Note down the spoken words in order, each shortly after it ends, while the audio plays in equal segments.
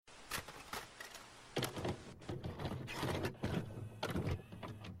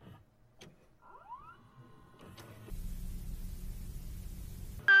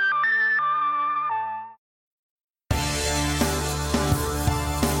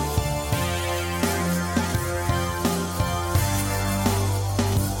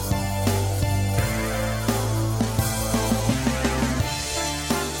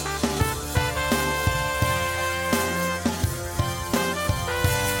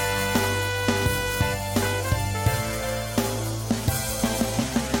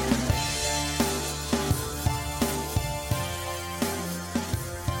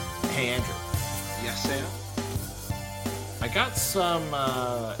got some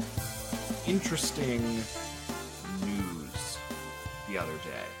interesting news the other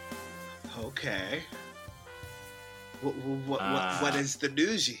day. Okay. What is the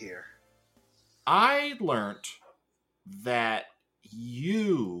news you hear? I learned that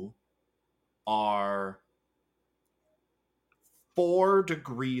you are 4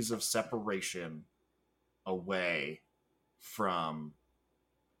 degrees of separation away from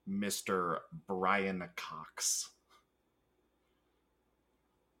Mr. Brian Cox.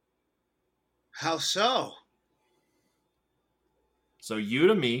 How so? So you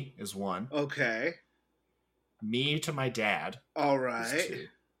to me is 1. Okay. Me to my dad All is right. 2.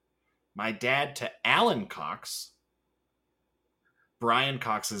 My dad to Alan Cox, Brian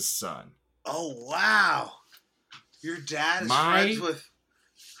Cox's son. Oh, wow. Your dad is friends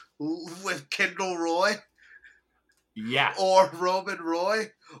with Kendall Roy? Yeah. Or Roman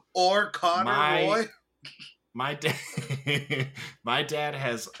Roy? Or Connor Roy? My dad my dad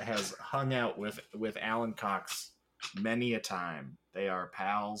has hung out with Alan Cox many a time. They are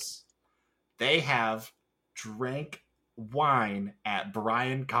pals. They have drank wine at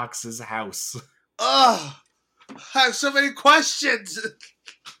Brian Cox's house. Oh, I have so many questions.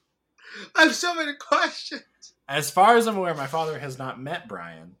 As far as I'm aware, my father has not met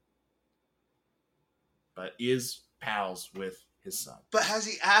Brian, but is pals with his son. But has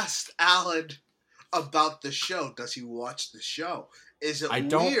he asked Alan about the show? Does he watch the show? Is it I weird?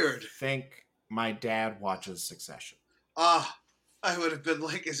 don't think my dad watches Succession. I would have been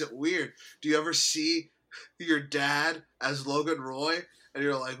like, is it weird? Do you ever see your dad as Logan Roy and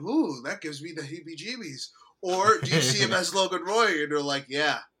you're like, ooh, that gives me the heebie-jeebies? Or do you see him as Logan Roy and you're like,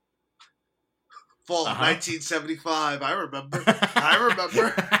 yeah, fall of 1975, I remember.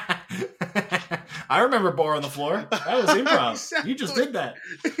 I remember Bar on the Floor. That was improv. Exactly. You just did that.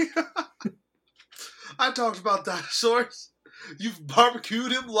 I talked about dinosaurs. You've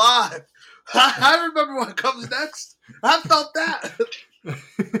barbecued him live. I remember what comes next. I felt that.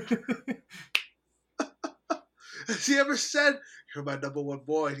 Has he ever said, you're my number one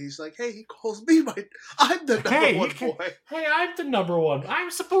boy? And he's like, hey, he calls me I'm the number one boy. Hey, I'm the number one.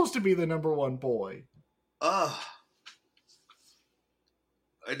 I'm supposed to be the number one boy. I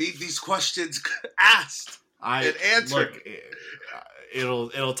need these questions asked and answered. Look,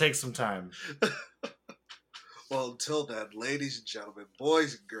 it'll take some time. Well, until then, ladies and gentlemen,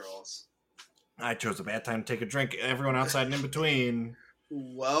 boys and girls, I chose a bad time to take a drink. Everyone outside and in between,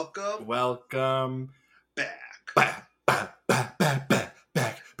 welcome back. back. Back.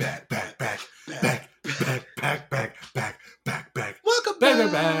 Welcome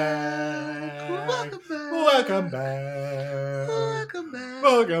Back.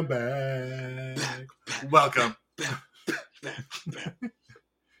 Welcome Welcome.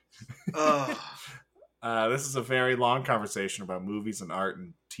 This is a very long conversation about movies and art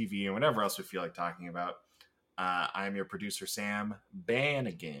and TV and whatever else we feel like talking about. I'm your producer, Sam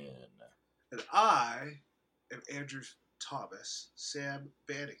Bannigan. And I am Andrew Thomas, Sam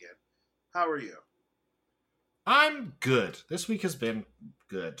Bannigan. How are you? I'm good. This week has been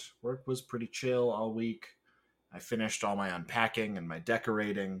good. Work was pretty chill all week. I finished all my unpacking and my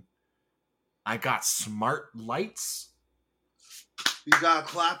decorating. I got smart lights. You got a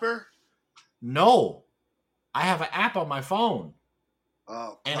clapper? No. I have an app on my phone.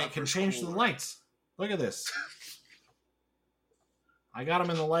 Oh, and it can change the lights. Look at this. I got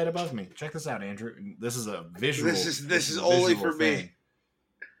them in the light above me. Check this out, Andrew. This is a visual. This is only for me.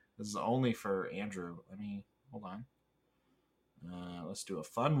 This is only for Andrew. Hold on. Let's do a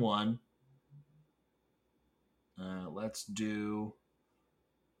fun one. Let's do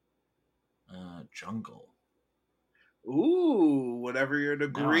jungle. Ooh, whenever you're in a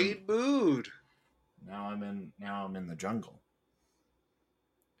green mood. Now I'm in the jungle.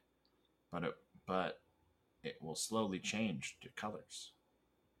 But it will slowly change to colors.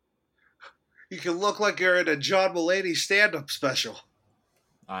 You can look like you're in a John Mulaney stand-up special.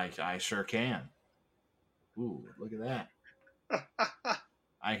 I sure can. Ooh, look at that.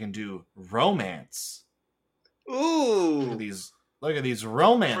 I can do romance. Ooh. Look at these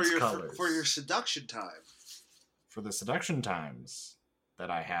romance colors. For your seduction time. For the seduction times that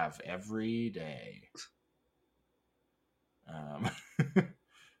I have every day.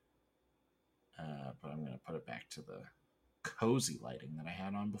 But I'm going to put it back to the cozy lighting that I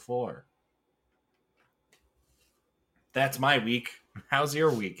had on before. That's my week. How's your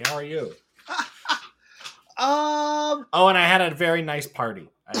week? How are you? Oh, and I had a very nice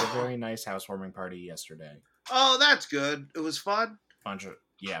party. I had a very nice housewarming party yesterday. Oh, that's good. It was fun. Bunch of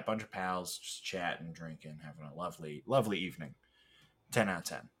pals just chatting, drinking, having a lovely evening. 10 out of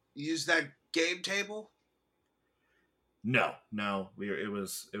 10. You use that game table? It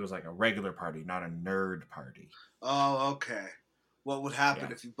was like a regular party, not a nerd party. Oh, okay. What would happen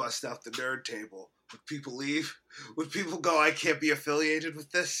Yeah. if you bust out the nerd table? Would people leave? Would people go, I can't be affiliated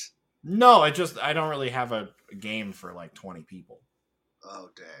with this? No, I don't really have a game for like 20 people. Oh,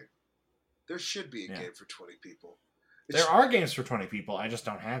 dang. There should be a game for 20 people. There are games for 20 people. I just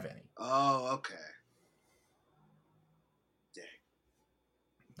don't have any. Oh, okay. Dang.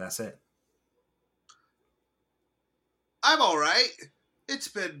 That's it. I'm all right. It's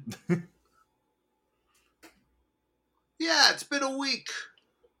been... yeah, it's been a week.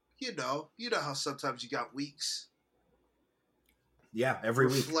 You know how sometimes you got weeks. Yeah, every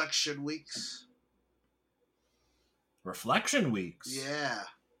week. Reflection weeks. Reflection weeks. Yeah.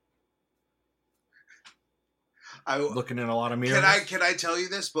 Looking in a lot of mirrors. Can I tell you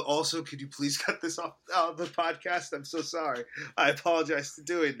this? But also, could you please cut this off the podcast? I'm so sorry. I apologize for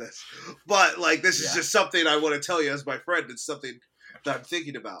doing this. But like, this is just something I want to tell you as my friend. It's something that I'm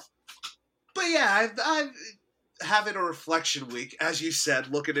thinking about. But yeah, I'm having a reflection week, as you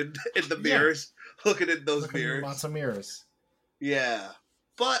said, looking in the mirrors, looking in those mirrors. Lots of mirrors. Yeah,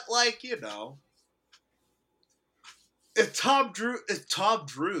 but like if Tom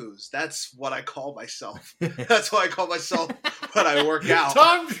Drews, that's what I call myself. That's what I call myself when I work out.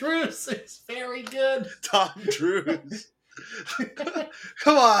 Tom Drews is very good. Tom Drews.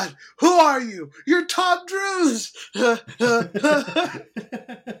 Come on, who are you? You're Tom Drews. But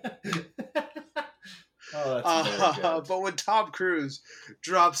when Tom Cruise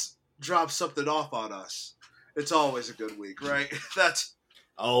drops something off on us, it's always a good week, right?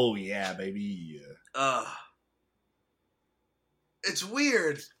 Oh yeah, baby. It's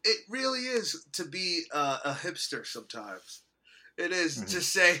weird. It really is to be a hipster sometimes. It is to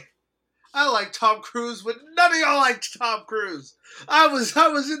say, I like Tom Cruise when none of y'all liked Tom Cruise. I was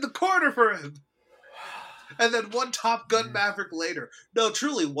in the corner for him. And then one Top Gun Maverick later. No,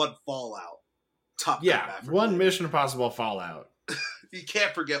 truly one Fallout. Top Gun Maverick one later. Mission Impossible Fallout. You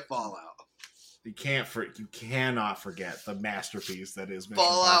can't forget Fallout. You cannot forget the masterpiece that is Mission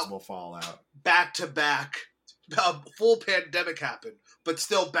Impossible Fallout. Back to back. Full pandemic happened, but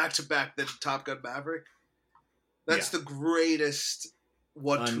still back to back than Top Gun Maverick. That's the greatest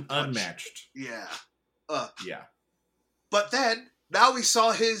one-two punch. Unmatched. Yeah. Yeah. But then, now we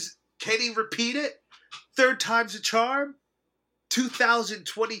saw his, can he repeat it? Third time's a charm?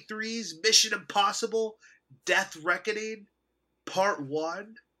 2023's Mission Impossible Death Reckoning Part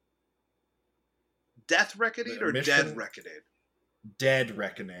 1? Death Reckoning or Dead Reckoning? Dead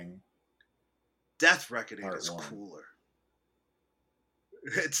Reckoning. Death Reckoning Part is 1. cooler.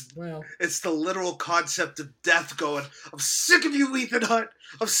 It's the literal concept of death going, I'm sick of you, Ethan Hunt.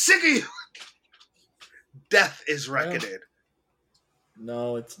 I'm sick of you. Death is Reckoning.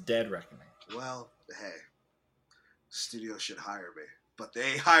 No, it's Dead Reckoning. Well, hey. Studio should hire me. But they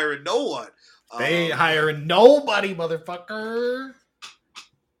ain't hiring no one. They ain't hiring nobody, motherfucker.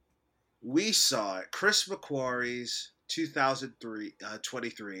 We saw it. Chris McQuarrie's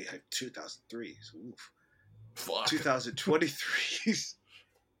 2023. Oof. Fuck. 2023's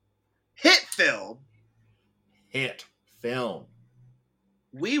hit film. Hit film.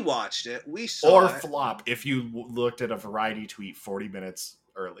 We watched it. We saw or it. flop if you looked at a Variety tweet 40 minutes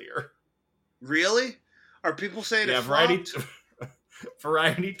earlier. Really? Are people saying it Variety flopped?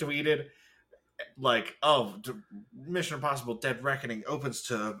 Variety tweeted like, Mission Impossible Dead Reckoning opens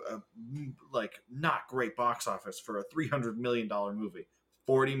to like not great box office for a $300 million movie.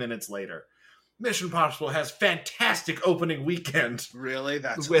 40 minutes later, Mission Impossible has fantastic opening weekend. Really?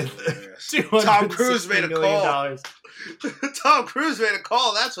 That's with hilarious. Tom Cruise made a call. Tom Cruise made a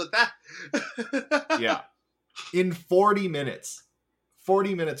call. That's what that. Yeah. In 40 minutes.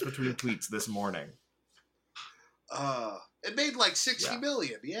 40 minutes between tweets this morning. It made like 60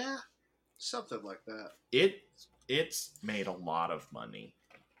 million. Yeah. Something like that. It's made a lot of money.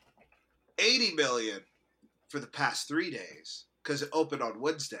 80 million for the past 3 days because it opened on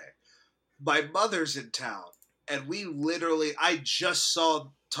Wednesday. My mother's in town, and I just saw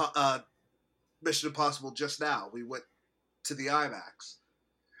Mission Impossible just now. We went to the IMAX.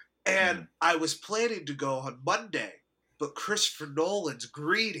 And I was planning to go on Monday, but Christopher Nolan's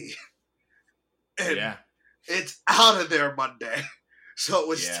greedy. And it's out of there Monday. So it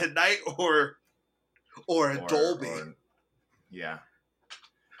was tonight or a Dolby.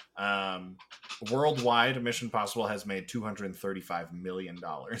 Worldwide, Mission Impossible has made $235 million.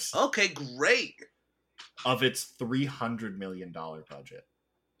 Okay, great. Of its $300 million budget.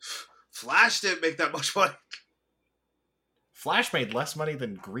 Flash didn't make that much money. Flash made less money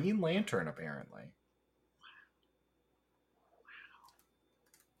than Green Lantern, apparently.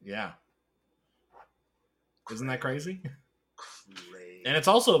 Yeah. Isn't that crazy? Crazy. And it's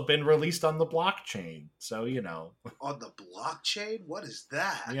also been released on the blockchain. So, you know. On the blockchain? What is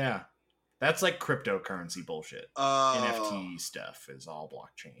that? Yeah. That's like cryptocurrency bullshit. NFT stuff is all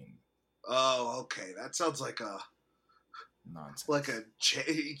blockchain. Oh, okay. That sounds like a nonsense.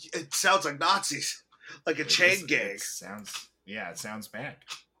 It sounds like Nazis. Like a chain gang. It sounds bad.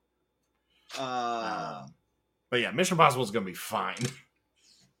 Uh But yeah, Mission Impossible is going to be fine.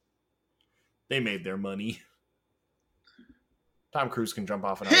 They made their money. Tom Cruise can jump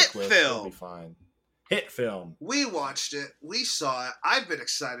off another cliff. It'll be fine. Hit film. We watched it. We saw it. I've been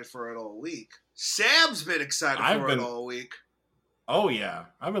excited for it all week. Sam's been excited for it all week. Oh yeah,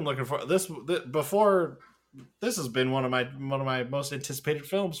 I've been looking for this before. This has been one of my most anticipated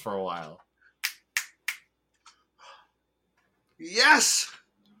films for a while. Yes.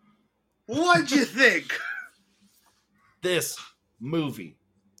 What'd you think? This movie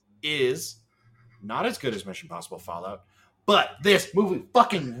is not as good as Mission Impossible Fallout, but this movie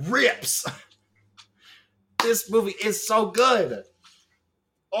fucking rips. This movie is so good.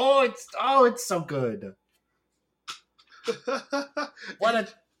 It's so good.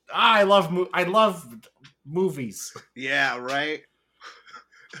 I love movies. Yeah, right.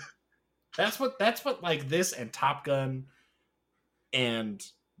 That's what like this and Top Gun and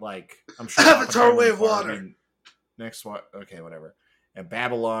like I'm sure Avatar: Way of Water. Next one, okay, whatever. And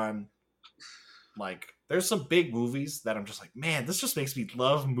Babylon. Like, there's some big movies that I'm just like, man, this just makes me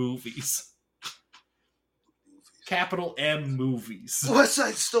love movies. Capital M movies. West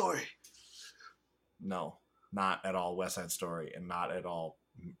Side Story. No, not at all West Side Story, and not at all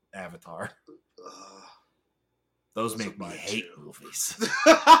Avatar. Those make me hate movies.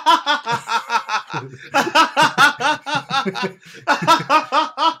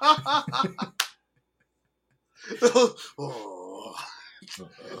 Oh.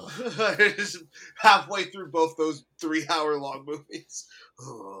 Just halfway through both those 3-hour-long movies.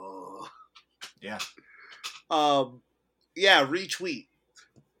 Oh. Yeah. Yeah, retweet.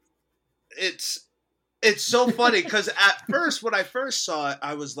 It's so funny because at first, when I first saw it,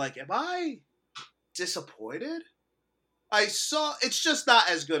 I was like, am I disappointed? It's just not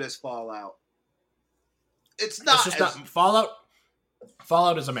as good as Fallout. It's not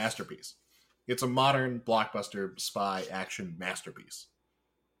Fallout is a masterpiece. It's a modern blockbuster spy action masterpiece.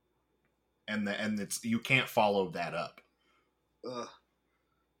 And it's you can't follow that up.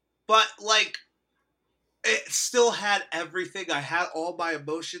 But like it still had everything. I had all my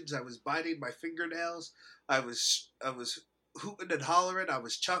emotions. I was biting my fingernails. I was hooting and hollering. I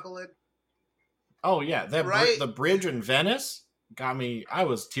was chuckling. Oh yeah, the bridge in Venice got me. I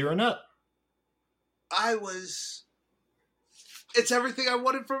was tearing up. It's everything I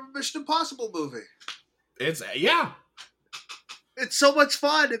wanted from a Mission Impossible movie. It's so much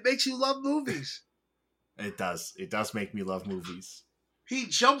fun. It makes you love movies. It does. It does make me love movies. He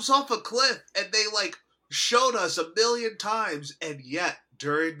jumps off a cliff, and they like showed us 1,000,000 times, and yet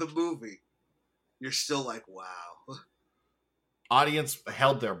during the movie, you're still like, wow. Audience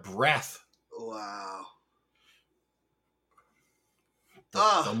held their breath. Wow.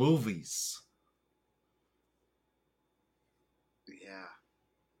 The movies.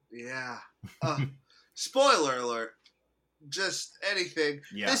 Yeah. Spoiler alert. Just anything.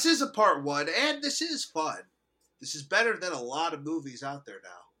 Yeah. This is a part 1, and this is fun. This is better than a lot of movies out there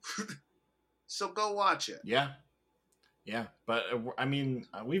now. So go watch it. Yeah. Yeah, but I mean,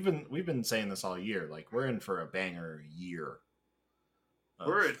 we've been saying this all year. Like, we're in for a banger year.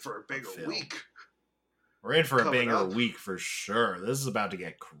 We're in for a banger week. We're in for a banger week for sure. This is about to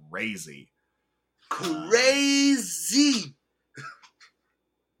get crazy. Crazy.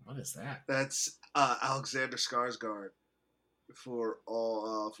 What is that? That's Alexander Skarsgård for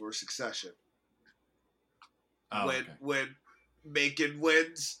Succession. Oh, when Macon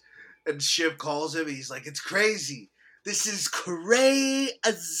wins and Shiv calls him, he's like, "It's crazy. This is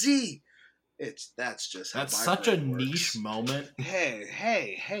crazy." That's such a niche moment.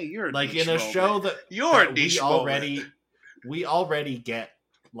 Hey, you're a like niche in a moment. show that you're a niche we already get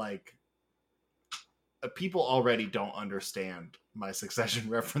like people already don't understand my Succession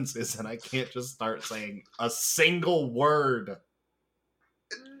references, and I can't just start saying a single word.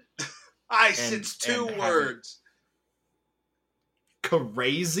 It's 2 words.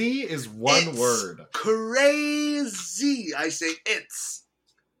 Crazy is one word. Crazy. I say it's.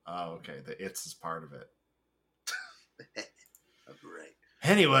 Oh, okay. The it's is part of it. Right.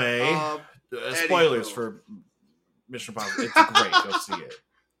 Anyway, spoilers for Mission Impossible. It's great. Go see it.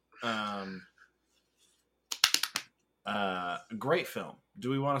 Great film. Do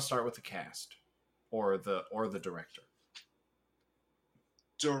we want to start with the cast or the director?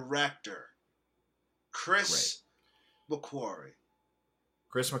 Director. Chris McQuarrie.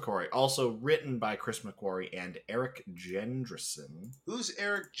 Chris McQuarrie. Also written by Chris McQuarrie and Eric Jendresen. Who's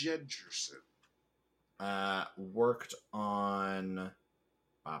Eric Jendresen? Worked on...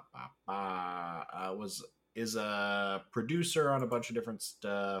 is a producer on a bunch of different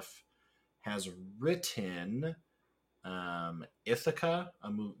stuff. Has written Ithaca.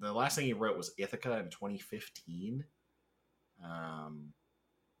 The last thing he wrote was Ithaca in 2015.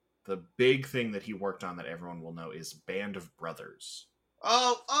 The big thing that he worked on that everyone will know is Band of Brothers.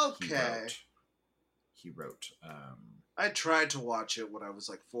 Oh, okay. He wrote. I tried to watch it when I was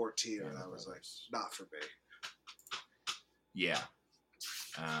like 14, and I was like, not for me. Yeah.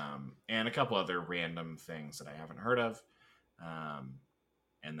 And a couple other random things that I haven't heard of.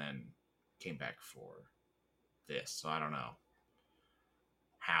 And then came back for this. So I don't know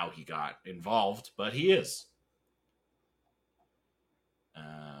how he got involved, but he is.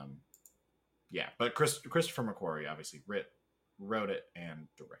 Yeah, but Christopher McQuarrie obviously wrote it and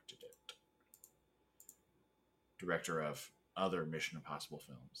directed it. Director of other Mission Impossible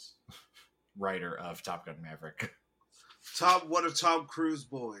films. Writer of Top Gun Maverick. One of Tom Cruise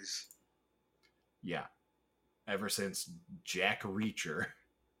boys. Yeah. Ever since Jack Reacher.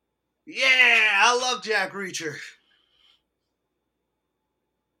 Yeah, I love Jack Reacher.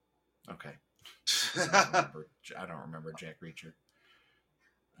 Okay. I don't remember Jack Reacher.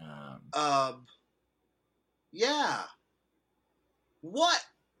 Yeah. What?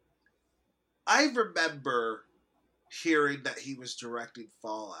 I remember hearing that he was directing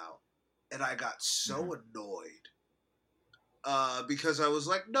Fallout, and I got so annoyed. Because I was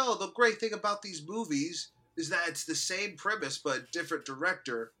like, no, the great thing about these movies is that it's the same premise, but a different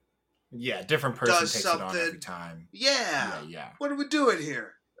director. Yeah, different person takes it on every time. Yeah. Yeah. What are we doing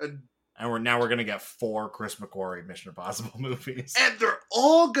here? And we're gonna get 4 Chris McQuarrie Mission Impossible movies, and they're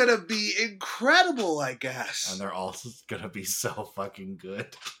all gonna be incredible, I guess. And they're all gonna be so fucking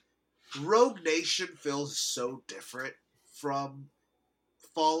good. Rogue Nation feels so different from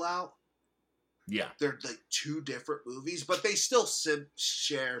Fallout. Yeah, they're like 2 different movies, but they still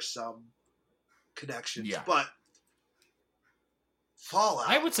share some connections. Yeah, but Fallout,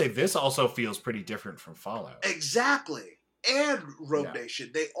 I would say this also feels pretty different from Fallout. Exactly. And Rogue Nation.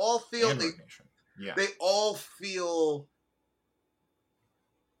 They all feel they all feel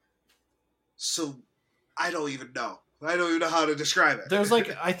so I don't even know how to describe it. There's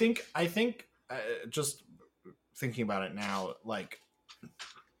like I think just thinking about it now, like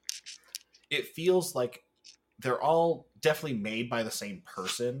it feels like they're all definitely made by the same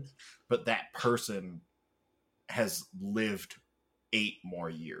person, but that person has lived 8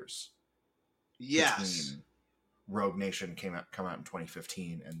 more years. Yes. Between Rogue Nation come out in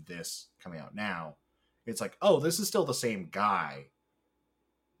 2015 and this coming out now. It's like, oh, this is still the same guy,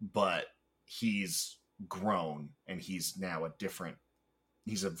 but he's grown and he's now a different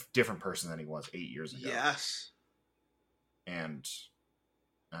person than he was 8 years ago. Yes. And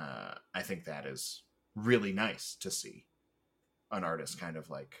I think that is really nice to see an artist kind of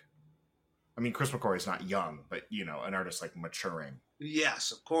like, I mean, Chris McQuarrie is not young, but an artist like maturing.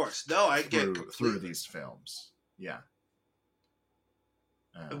 Yes, of course. No, I get through these films. Yeah.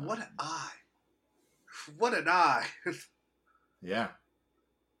 And what an eye. What an eye. Yeah.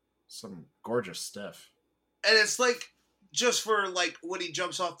 Some gorgeous stuff. And it's like, just for like when he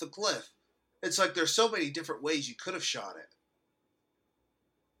jumps off the cliff, it's like there's so many different ways you could have shot it.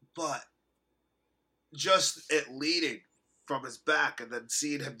 But just it leading from his back and then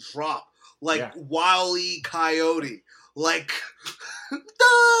seeing him drop like Wile E. Coyote. Like,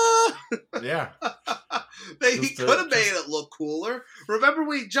 yeah. He could have made it look cooler. Remember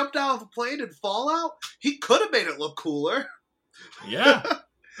when he jumped out of a plane in Fallout? He could have made it look cooler. Yeah.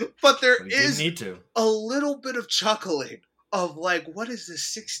 But there is need to. A little bit of chuckling of like, what is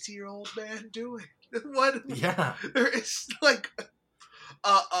this 60-year-old man doing? What? Yeah. There is like,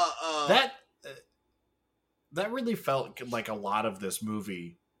 that really felt like a lot of this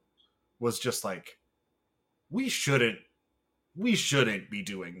movie was just like, we shouldn't be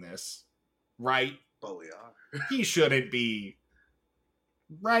doing this, right? But we are. He shouldn't be,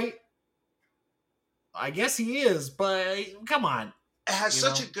 right? I guess he is, but come on. It has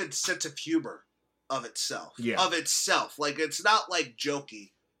such a good sense of humor of itself. Yeah. Of itself. Like, it's not like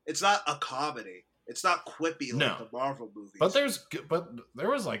jokey. It's not a comedy. It's not quippy like the Marvel movies. But there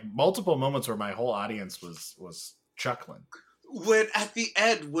was like multiple moments where my whole audience was chuckling. When at the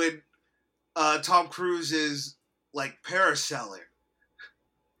end, when Tom Cruise is like parasailing.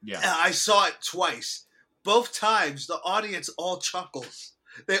 Yeah. I saw it twice. Both times, the audience all chuckles.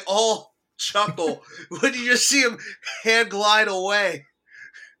 They all chuckle when you just see him hand glide away.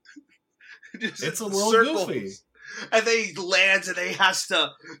 It's a little goofy. And then he lands and he has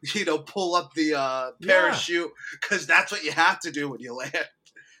to, pull up the parachute because that's what you have to do when you land.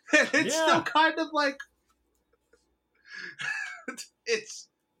 And it's still kind of like,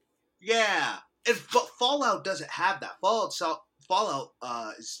 but Fallout doesn't have that. Fallout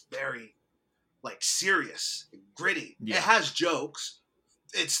is very serious and gritty. Yeah. It has jokes.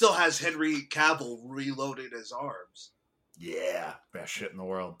 It still has Henry Cavill reloading his arms. Yeah, best shit in the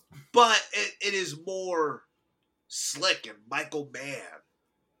world. But it is more slick and Michael Mann.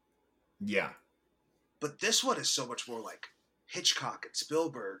 Yeah. But this one is so much more like Hitchcock and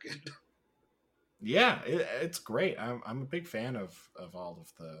Spielberg. Yeah, it's great. I'm a big fan of all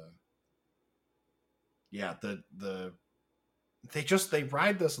of the. Yeah, they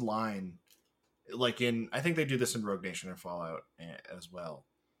ride this line, I think they do this in Rogue Nation and Fallout as well,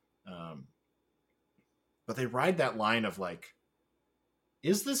 but they ride that line of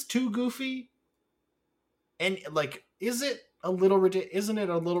is this too goofy? And isn't it a little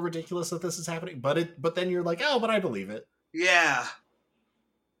ridiculous that this is happening? But then you're like, oh, but I believe it. Yeah.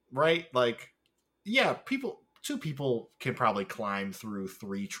 Right? Yeah, two people can probably climb through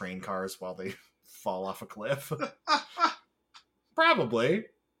 3 train cars while they fall off a cliff. Probably.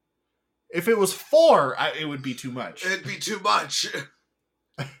 If it was 4, it would be too much. It'd be too much.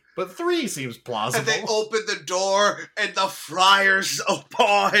 But 3 seems plausible. And they open the door, and the fryer's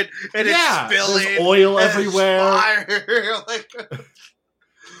on, and it's spilling. There's oil everywhere.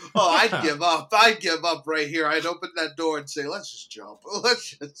 I'd give up. I'd give up right here. I'd open that door and say, "Let's just jump.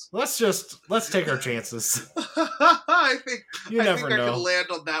 Let's take our chances." I think I know. can land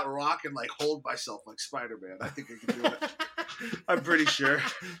on that rock and hold myself like Spider-Man. I think I can do it. I'm pretty sure.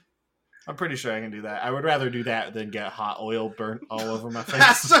 I'm pretty sure I can do that. I would rather do that than get hot oil burnt all over my face.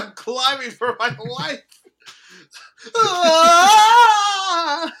 As I'm climbing for my life.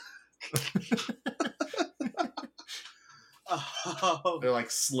 They're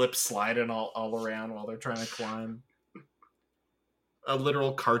slip sliding all around while they're trying to climb. A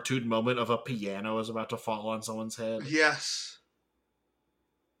literal cartoon moment of a piano is about to fall on someone's head. Yes.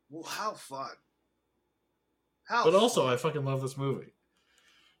 Well, how fun. But also, I fucking love this movie.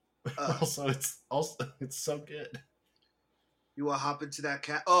 It's so good. You want to hop into that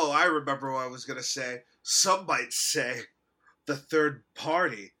cat? Oh, I remember what I was gonna say. Some might say the third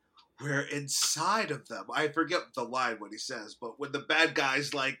party. We're inside of them. I forget the line what he says, but when the bad guy's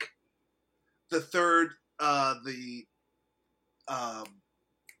the third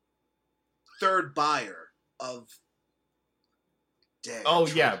buyer of. Dang,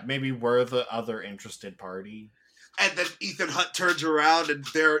 maybe we're the other interested party. And then Ethan Hunt turns around and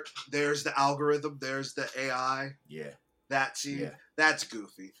there's the algorithm, there's the AI. Yeah. That scene. Yeah. That's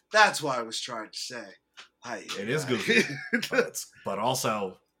goofy. That's what I was trying to say. It is goofy. but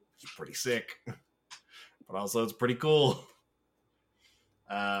also it's pretty sick. But also it's pretty cool.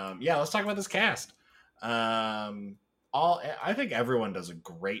 Let's talk about this cast. I think everyone does a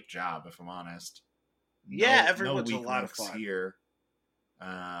great job, if I'm honest. Everyone's a lot of fun here.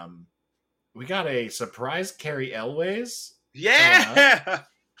 We got a surprise Carrie Elways. Yeah.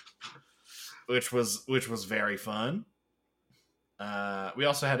 Which was very fun. We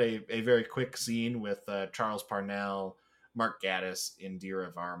also had a very quick scene with Charles Parnell, Mark Gatiss,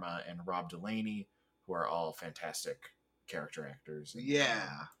 Indira Varma, and Rob Delaney, who are all fantastic character actors.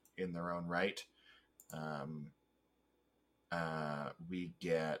 In their own right. We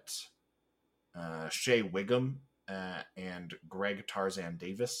get Shea Wiggum and Greg Tarzan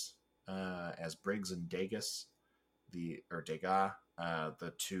Davis as Briggs and Degas, the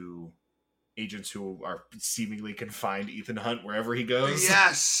two agents who are seemingly can find Ethan Hunt wherever he goes.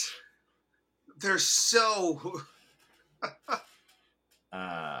 Yes, they're so.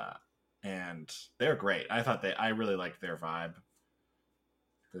 And they're great. I really liked their vibe.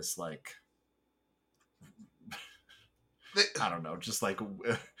 This I don't know, just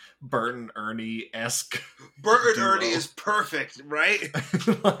Bert and Ernie-esque. Bert and Ernie is perfect, right?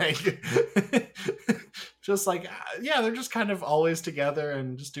 They're just kind of always together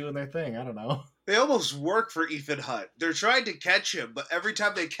and just doing their thing. I don't know. They almost work for Ethan Hunt. They're trying to catch him, but every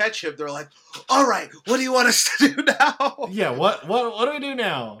time they catch him, they're like, all right, what do you want us to do now? Yeah, what do we do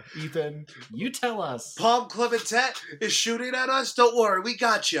now, Ethan? You tell us. Palm Clementet is shooting at us? Don't worry, we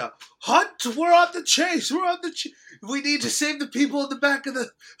got you. Hunt, we're on the chase. We need to save the people in the back of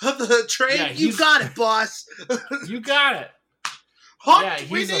the train. Yeah, you got it, boss. You got it. Hunt,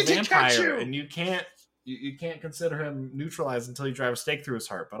 we need to catch you. And you can't consider him neutralized until you drive a stake through his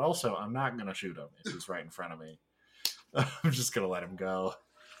heart. But also, I'm not going to shoot him if he's right in front of me. I'm just going to let him go.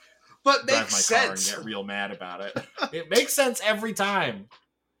 But makes sense. Car and get real mad about it. It makes sense every time.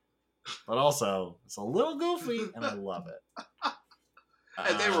 but also it's a little goofy, and I love it.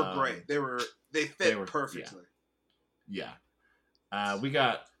 And they were great. They fit perfectly. Yeah. We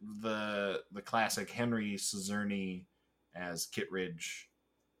got the classic Henry Czerny as Kittredge.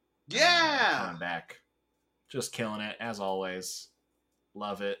 Yeah, coming back, just killing it as always.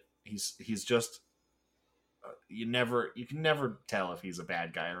 Love it. He's just you can never tell if he's a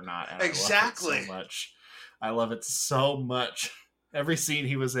bad guy or not. And exactly. I love it so much. I love it so much. Every scene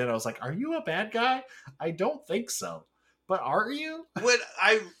he was in, I was like, "Are you a bad guy? I don't think so, but are you?" When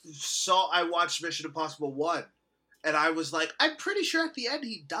I watched Mission Impossible 1, and I was like, I'm pretty sure at the end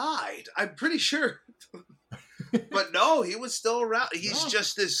he died. I'm pretty sure. But no, he was still around. He's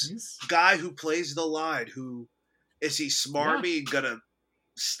just this guy who plays the line. Who is he? Smarmy and gonna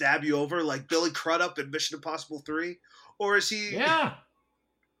stab you over like Billy Crudup in Mission Impossible 3, or is he? Yeah.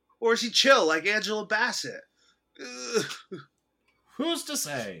 Or is he chill like Angela Bassett? Ugh. Who's to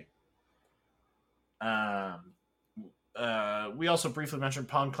say? We also briefly mentioned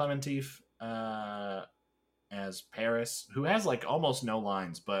Pon Clementif as Paris, who has like almost no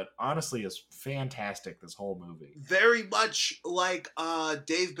lines, but honestly is fantastic this whole movie. Very much like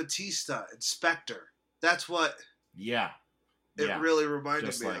Dave Bautista in Spectre. That's what it really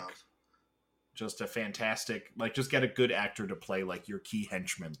reminded me of. Just a fantastic, like, just get a good actor to play like your key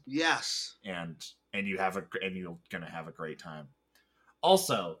henchman. Yes. And you're gonna have a great time.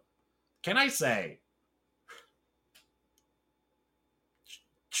 Also, can I say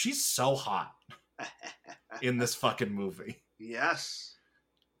she's so hot in this fucking movie. Yes.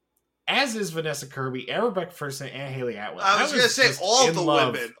 As is Vanessa Kirby, Rebecca Ferguson, and Haley Atwell. I was going to say all the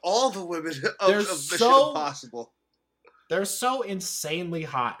women of Mission Impossible. They're so insanely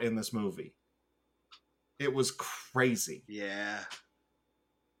hot in this movie. It was crazy. Yeah.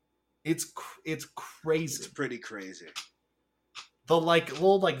 It's crazy. It's pretty crazy. The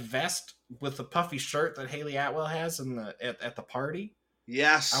little vest with the puffy shirt that Haley Atwell has at the party.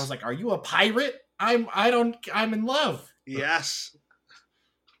 Yes. I was like, "Are you a pirate?" I'm in love. Yes.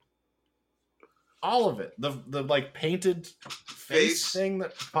 All of it. The painted face thing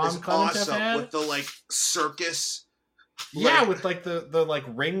that Pon Clementif had with the circus. Yeah, with the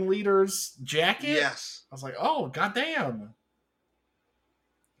ringleader's jacket. Yes. I was like, "Oh, goddamn."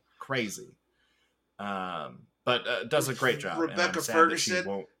 Crazy. But does a great job. Rebecca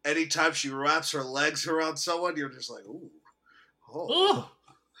Ferguson, anytime she wraps her legs around someone, you're just like, ooh. Oh.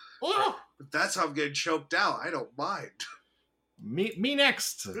 Oh. But that's how I'm getting choked out. I don't mind. Me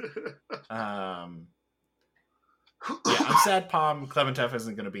next. I'm sad Pon Clementif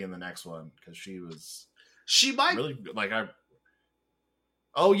isn't going to be in the next one because she might really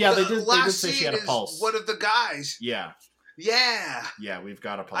Oh yeah, they did say she had a pulse. One of the guys. Yeah. Yeah. Yeah, we've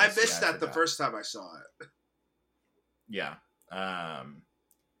got a pulse. I missed that the first time I saw it. Yeah.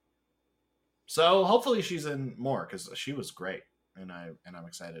 So hopefully she's in more because she was great, and I'm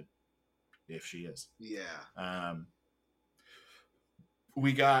excited if she is. Yeah.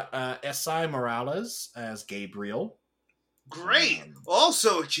 We got Esai Morales as Gabriel. Great.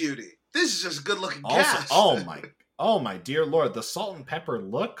 Also a cutie. This is just a good looking cast. Oh my dear Lord, the salt and pepper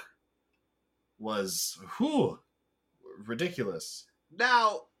look was ridiculous.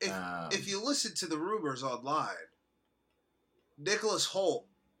 Now, if you listen to the rumors online, Nicholas Hoult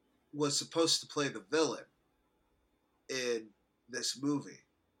was supposed to play the villain in this movie.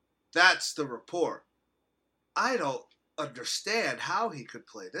 That's the report. I don't understand how he could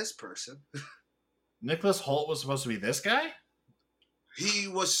play this person. Nicholas Hoult was supposed to be this guy? He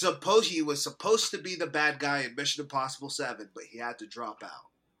was supposed to be the bad guy in Mission Impossible 7, but he had to drop out.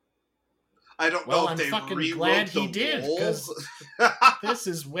 I don't know if they fucking glad he did, because this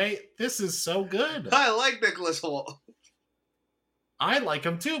is so good. I like Nicholas Hoult. I like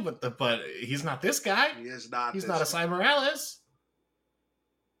him too, but he's not this guy. He is not. He's not Esai Morales.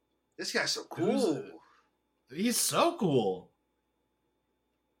 This guy's so cool. He's so cool.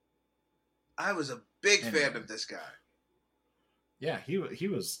 I was a big fan of this guy. Yeah, he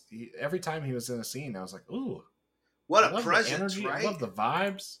was. Every time he was in a scene, I was like, "Ooh, what a presence!" Right? I love the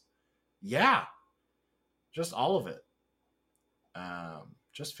vibes. Yeah, just all of it.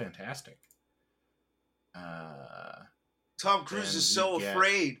 Just fantastic. Tom Cruise is so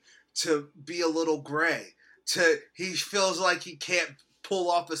afraid to be a little gray. He feels like he can't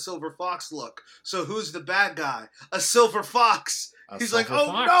pull off a silver fox look. So who's the bad guy? A silver fox. He's like, oh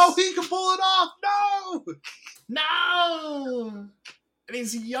fox. No, he can pull it off. No. No. And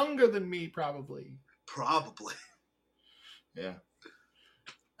he's younger than me, probably. Probably. Yeah.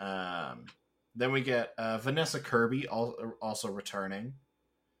 Then we get Vanessa Kirby also returning.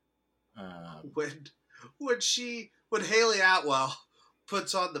 When Haley Atwell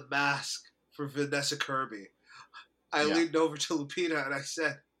puts on the mask for Vanessa Kirby, I Yeah. leaned over to Lupita and I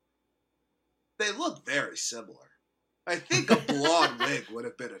said, they look very similar. I think a blonde wig would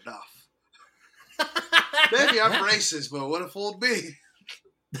have been enough. Maybe I'm racist, but it would have fooled me.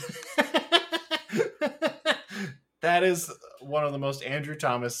 That is one of the most Andrew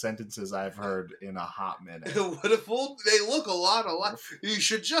Thomas sentences I've heard in a hot minute. It would have fooled. They look a lot alike. You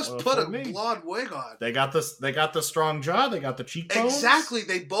should just put a blonde wig on. They got this. They got the strong jaw. They got the cheekbones. Exactly.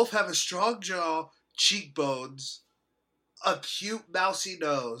 They both have a strong jaw, cheekbones, a cute mousy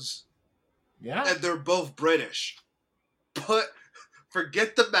nose. Yeah. And they're both British.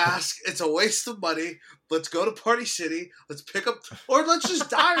 Forget the mask. It's a waste of money. Let's go to Party City. Let's pick up, or let's just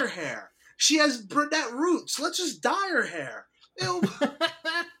dye her hair. She has brunette roots. Let's just dye her hair.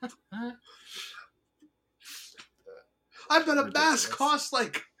 I bet a mask costs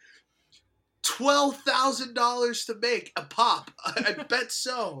like $12,000 to make a pop. I bet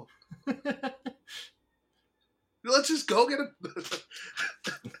so. Let's just go get a.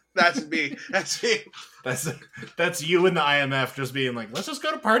 That's me. That's me. That's you and the IMF just being like, let's just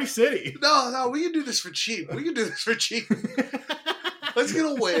go to Party City. No, we can do this for cheap. Let's get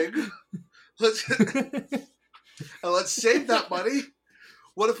a wig. Let's save that money.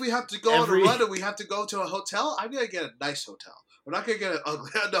 What if we have to go on a run and we have to go to a hotel? I'm gonna get a nice hotel. We're not gonna get an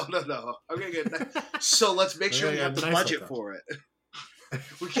ugly. No. I'm gonna get a nice. So let's make sure we have the budget for it.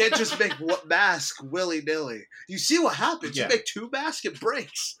 We can't just make mask willy nilly. You see what happens? Yeah. You make two masks, it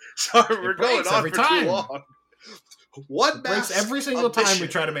breaks. Sorry, we're going on for too long. One mask breaks every single time we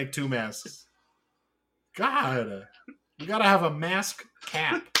try to make two masks. God, we gotta have a mask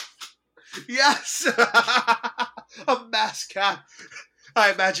cap. Yes, a mask cap.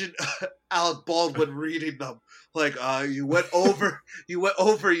 I imagine Alec Baldwin reading them. Like, you did four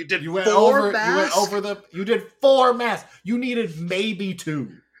masks. You did 4 masks. You needed maybe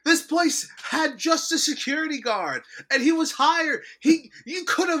 2. This place had just a security guard, and he was hired. He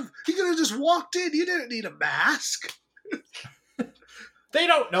could have just walked in. You didn't need a mask. They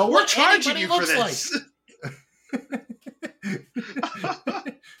don't know We're what charging you looks for this.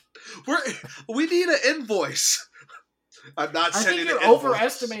 Like. We need an invoice. I'm not sending an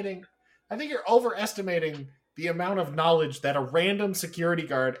invoice. I think you're overestimating the amount of knowledge that a random security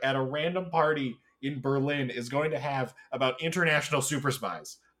guard at a random party in Berlin is going to have about international super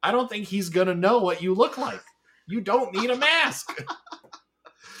spies. I don't think he's going to know what you look like. You don't need a mask.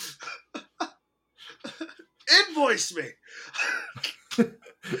 Invoice me.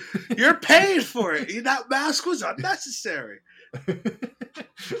 You're paying for it. That mask was unnecessary.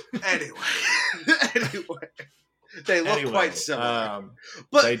 Anyway. They look quite similar.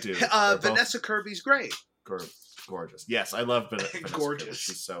 But they do. Vanessa Kirby's great. Gorgeous. Yes, I love Vanessa gorgeous. Kirby.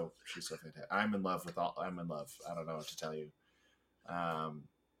 She's so fantastic. I'm in love. I don't know what to tell you.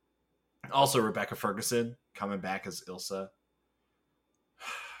 Also, Rebecca Ferguson coming back as Ilsa.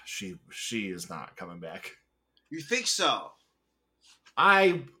 She is not coming back. You think so?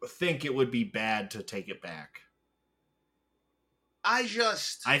 I think it would be bad to take it back. I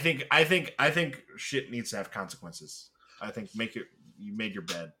think shit needs to have consequences. I think you made your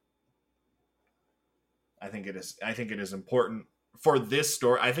bed. I think it is important for this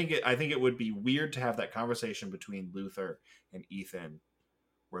story. I think it would be weird to have that conversation between Luther and Ethan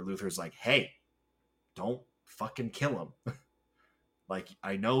where Luther's like, "Hey, don't fucking kill him." Like,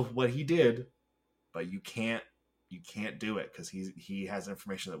 I know what he did, but you can't do it cuz he has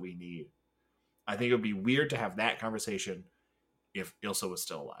information that we need. I think it would be weird to have that conversation if Ilsa was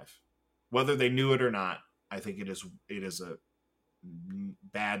still alive. Whether they knew it or not, I think it is a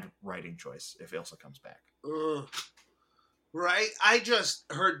bad writing choice if Ilsa comes back. Right?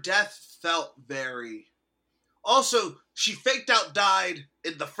 Her death felt very... Also, she faked out died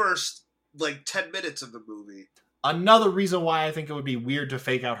in the first, 10 minutes of the movie. Another reason why I think it would be weird to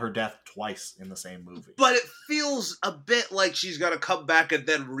fake out her death twice in the same movie. But it feels a bit like she's gonna come back and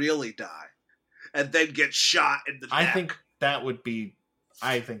then really die. And then get shot in the neck. I think that would be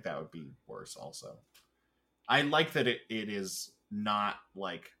worse also. I like that it is not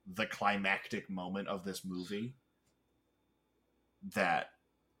like the climactic moment of this movie that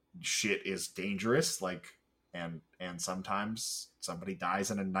shit is dangerous, and sometimes somebody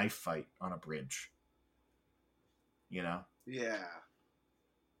dies in a knife fight on a bridge. You know? Yeah.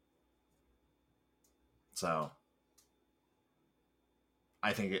 So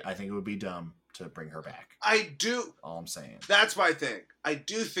I think it would be dumb to bring her back. I do. All I'm saying. That's my thing. I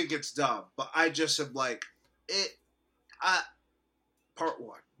do think it's dumb, but I just am like, part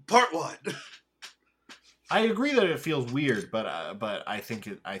one. I agree that it feels weird, but I think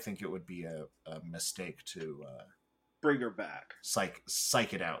it would be a mistake to bring her back.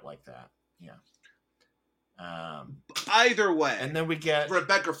 Psych it out like that. Yeah. Either way. And then we get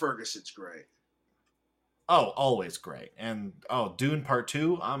Rebecca Ferguson's great. Oh, always great. And Dune Part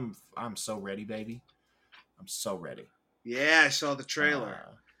 2, I'm so ready, baby. I'm so ready. Yeah, I saw the trailer.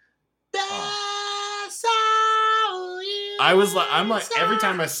 I'm like every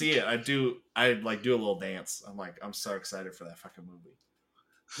time I see it, I do a little dance. I'm so excited for that fucking movie.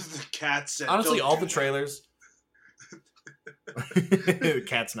 The cat said, honestly, all the trailers. The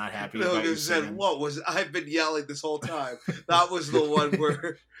cat's not happy. Logan said, I've been yelling this whole time. That was the one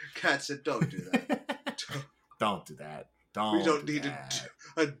where cat said, don't do that. Don't do that. We don't need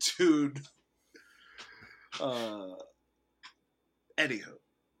a Dune. Anywho.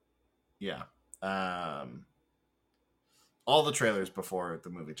 Yeah. All the trailers before the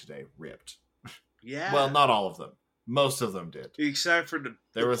movie today ripped. Yeah. Well, not all of them. Most of them did. Are you excited for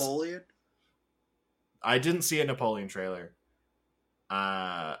Napoleon? I didn't see a Napoleon trailer.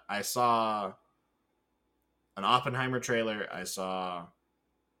 I saw an Oppenheimer trailer. I saw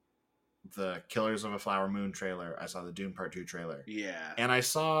the Killers of a Flower Moon trailer. I saw the Dune Part 2 trailer. Yeah. And I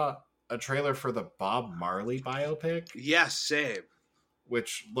saw a trailer for the Bob Marley biopic. Yeah, same.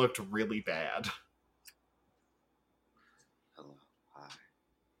 Which looked really bad. Hello. Hi.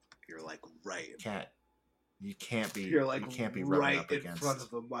 You're like right. You can't be. You're like you can't be right up in against. front of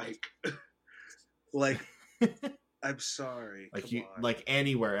the mic. Like, I'm sorry. Like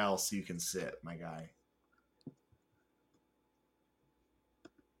anywhere else you can sit, my guy.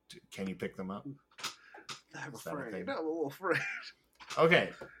 Can you pick them up? I'm afraid. I'm a little afraid. Okay,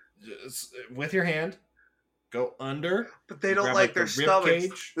 just with your hand, go under. But they don't like their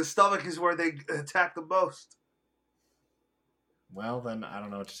stomachs. The stomach is where they attack the most. Well, then I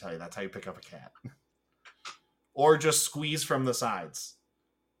don't know what to tell you. That's how you pick up a cat. Or just squeeze from the sides.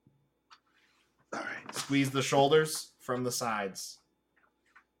 All right. Squeeze the shoulders from the sides.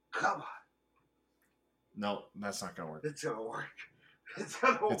 Come on. No, that's not going to work. It's going to work. It's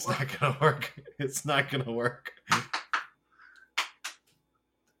not going to work. It's not going to work.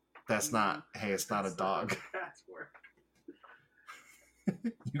 That's not... Hey, it's not a dog. Cats work.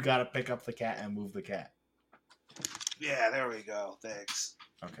 You got to pick up the cat and move the cat. Yeah, there we go. Thanks.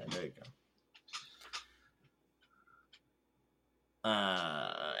 Okay, there you go.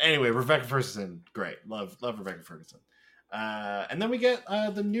 Anyway, Rebecca Ferguson, great. Love Rebecca Ferguson. And then we get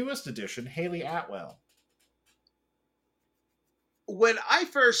the newest addition, Hayley Atwell. When I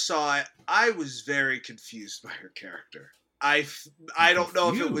first saw it, I was very confused by her character. I don't know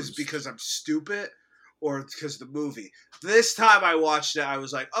if it was because I'm stupid or because of the movie. This time I watched it, I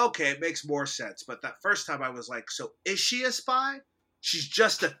was like, okay, it makes more sense. But that first time I was like, so is she a spy? She's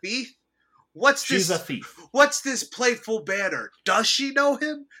just a thief? She's a thief. What's this playful banner? Does she know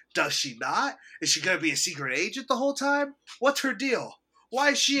him? Does she not? Is she going to be a secret agent the whole time? What's her deal? Why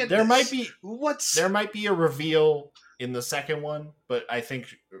is she in There this? There might be a reveal in the second one, but I think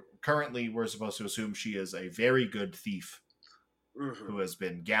currently we're supposed to assume she is a very good thief who has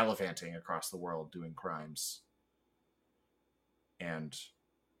been gallivanting across the world doing crimes. And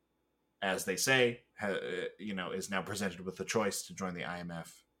as they say, is now presented with the choice to join the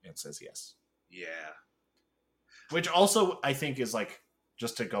IMF and says yes. Yeah. Which also I think is like,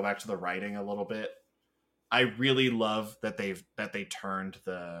 just to go back to the writing a little bit, I really love that they turned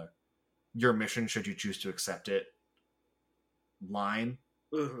the "your mission should you choose to accept it" line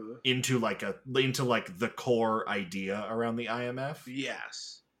into the core idea around the IMF.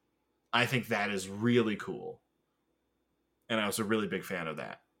 Yes. I think that is really cool. And I was a really big fan of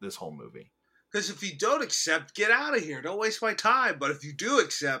that this whole movie. Because if you don't accept, get out of here. Don't waste my time. But if you do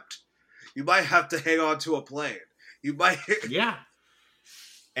accept, you might have to hang on to a plane. You might. Yeah.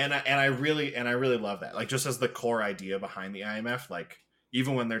 And I really love that. Like, just as the core idea behind the IMF, like,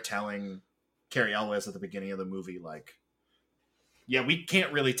 even when they're telling Cary Elwes at the beginning of the movie, like, yeah, we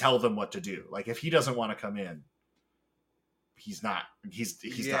can't really tell them what to do. Like, if he doesn't want to come in, he's not going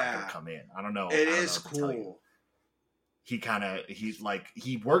to come in. I don't know. It is cool.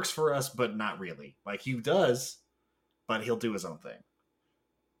 He works for us, but not really. Like, he does, but he'll do his own thing.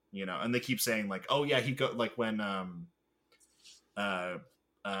 And they keep saying, like, oh yeah, like when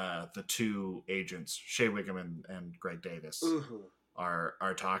the two agents, Shea Wiggum and Greg Davis,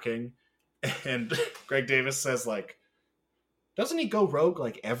 are talking, and Greg Davis says, like, doesn't he go rogue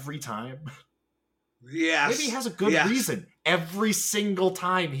like every time? Yes. Maybe he has a good reason every single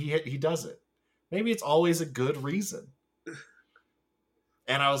time he does it. Maybe it's always a good reason.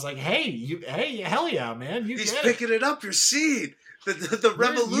 And I was like, hey, hell yeah, man! He's picking it up. You're seeing the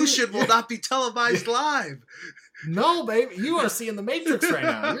revolution will not be televised live. No, baby, you are seeing the Matrix right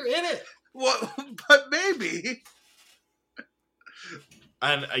now. You're in it. Well, but maybe.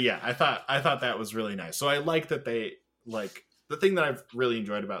 And yeah, I thought that was really nice. So I like that they like the thing that I've really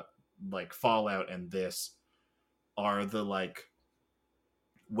enjoyed about like Fallout and this are the like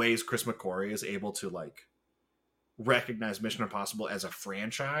ways Chris McQuarrie is able to like recognize Mission Impossible as a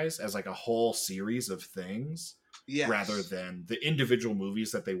franchise, as like a whole series of things, Yes. rather than the individual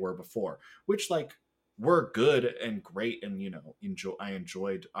movies that they were before, which like were good and great, and I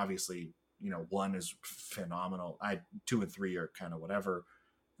enjoyed. Obviously, 1 is phenomenal. 2 and 3 are kind of whatever,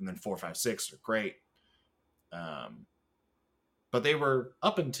 and then 4, 5, 6 are great. But they were,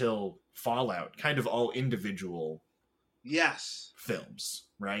 up until Fallout, kind of all individual Yes. films,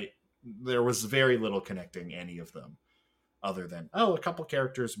 right? There was very little connecting any of them, other than, a couple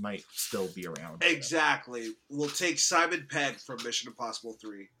characters might still be around. Exactly. We'll take Simon Pegg from Mission Impossible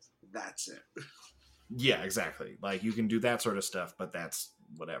 3. That's it. Yeah, exactly. Like, you can do that sort of stuff, but that's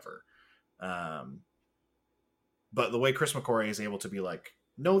whatever. But the way Chris McQuarrie is able to be like,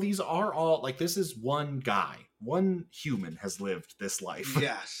 no, these are all, like, this is one guy. One human has lived this life.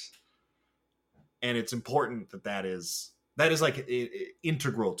 Yes. And it's important that is like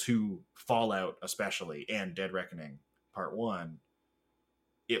integral to Fallout, especially, and Dead Reckoning Part 1.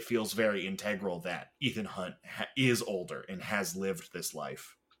 It feels very integral that Ethan Hunt is older and has lived this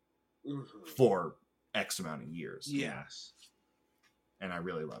life for X amount of years. Yes. And I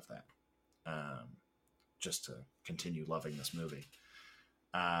really love that. Just to continue loving this movie.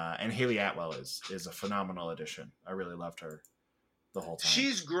 And Haley Atwell is a phenomenal addition. I really loved her the whole time.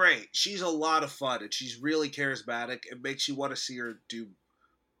 She's great. She's a lot of fun, and she's really charismatic. It makes you want to see her do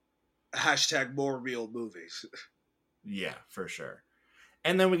 # more real movies. Yeah, for sure.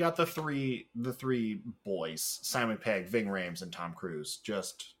 And then we got the three boys, Simon Pegg, Ving Rhames, and Tom Cruise,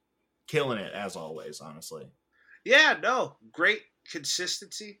 just killing it as always, honestly. Yeah, no, great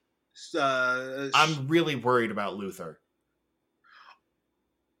consistency. I'm really worried about Luther.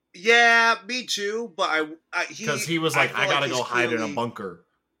 Yeah, me too. But because he was like, I gotta go hide in a bunker,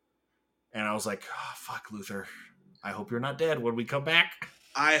 and I was like, oh, fuck, Luther. I hope you're not dead when we come back.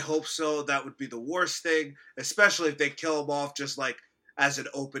 I hope so. That would be the worst thing, especially if they kill him off just like as an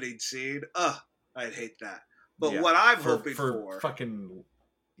opening scene. I'd hate that. But what I'm hoping for fucking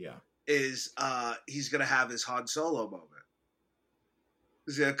is he's gonna have his Han Solo moment.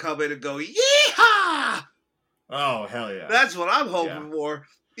 He's gonna come in and go, yeehaw! Oh, hell yeah. That's what I'm hoping for.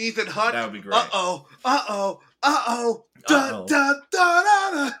 Ethan Hunt. That would be great. Uh-oh. Da, da,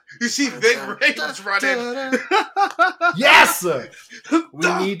 da, da. You see Ving Rhames running. Yes! We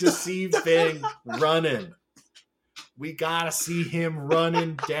need to see Ving running. We gotta see him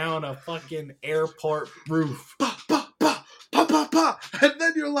running down a fucking airport roof. And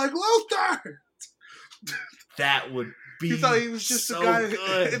then you're like, Luther! That would be You thought he was just so the guy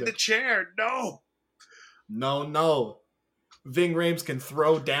good. in the chair. No. No. Ving Rhames can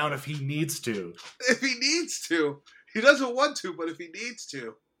throw down if he needs to. If he needs to. He doesn't want to, but if he needs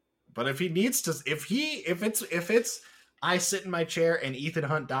to. But if he needs to, if it's I sit in my chair and Ethan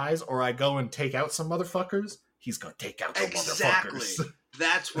Hunt dies, or I go and take out some motherfuckers, he's gonna take out the motherfuckers.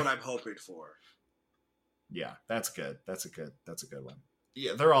 That's what I'm hoping for. Yeah, that's good. That's a good one.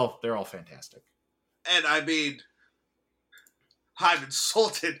 Yeah, they're all fantastic. And I mean, I'm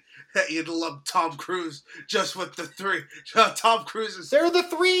insulted that you'd lump Tom Cruise just with the 3. Tom Cruise is... They're the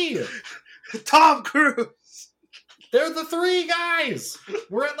 3! Tom Cruise! They're the 3 guys!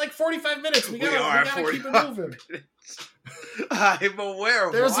 We're at like 45 minutes. We gotta keep it moving. I'm aware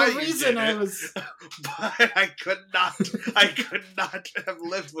of There's why a reason I was... But I could not have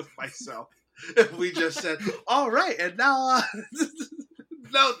lived with myself if we just said, all right, and now...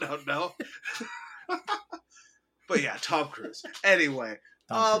 No. But yeah, Tom Cruise. Anyway,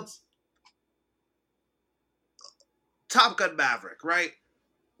 Top Gun Maverick, right?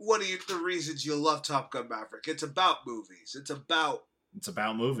 What are the reasons you love Top Gun Maverick? It's about movies. It's about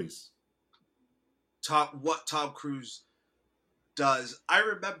movies. What Tom Cruise does. I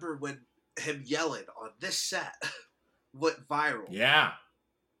remember when him yelling on this set went viral. Yeah.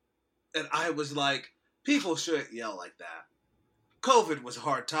 And I was like, people shouldn't yell like that. COVID was a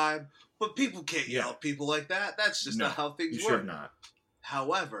hard time, but people can't yell at people like that. That's just not how things work. You should not.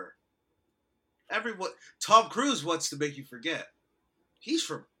 However, Tom Cruise wants to make you forget. He's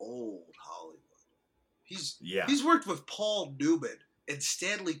from old Hollywood. He's worked with Paul Newman and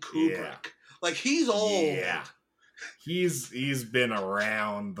Stanley Kubrick. Yeah. Like, he's old. Yeah. He's been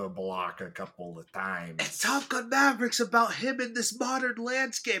around the block a couple of times. And Top Gun Maverick's about him in this modern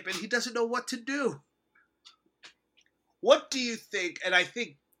landscape, and he doesn't know what to do. What do you think? And I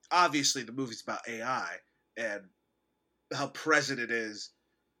think, obviously, the movie's about AI and how present it is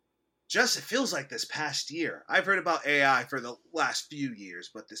just it feels like this past year. I've heard about AI for the last few years,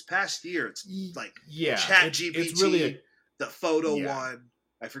 but this past year it's like Chat GPT, it's really the photo one.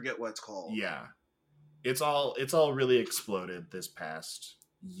 I forget what it's called. Yeah, it's all really exploded this past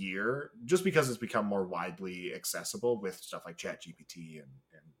year just because it's become more widely accessible with stuff like Chat GPT and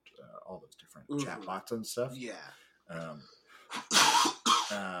all those different chatbots and stuff. Yeah.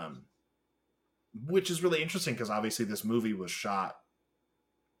 Which is really interesting because obviously this movie was shot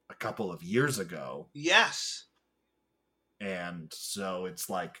a couple of years ago. Yes. And so it's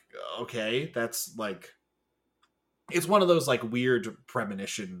like, okay, that's like, it's one of those like weird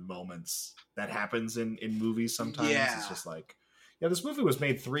premonition moments that happens in movies sometimes. Yeah. It's just like, yeah, this movie was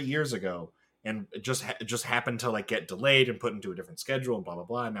made 3 years ago and it just happened to like get delayed and put into a different schedule and blah, blah,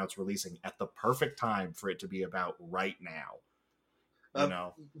 blah. And now it's releasing at the perfect time for it to be about right now. You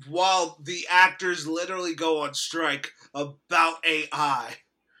know, while the actors literally go on strike about AI,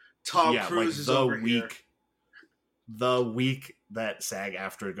 Tom Cruise is over here. The week that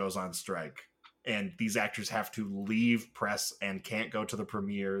SAG-AFTRA goes on strike, and these actors have to leave press and can't go to the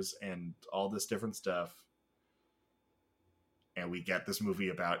premieres and all this different stuff, and we get this movie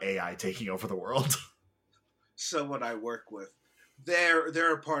about AI taking over the world. Someone I work with,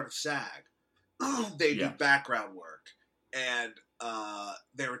 they're a part of SAG. They do background work, and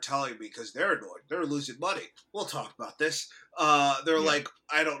they were telling me because they're annoyed. They're losing money. We'll talk about this. They're like,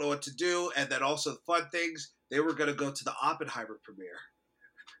 I don't know what to do. And then also the fun things, they were going to go to the Oppenheimer premiere.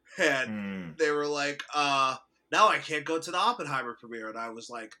 And they were like, now I can't go to the Oppenheimer premiere. And I was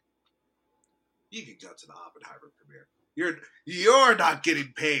like, you can go to the Oppenheimer premiere. You're not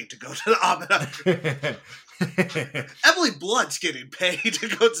getting paid to go to the Oppenheimer. Emily Blunt's getting paid to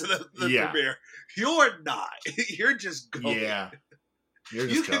go to the premiere. You're not. You're just going. Yeah.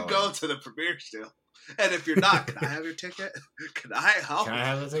 You can go to the premiere still. And if you're not, can I have your ticket? Can I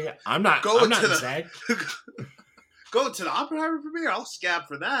have the ticket? I'm not going to the SAG. Going to the Oppenheimer premiere? I'll scab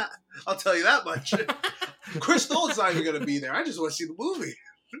for that. I'll tell you that much. Chris Nolan's not even going to be there. I just want to see the movie.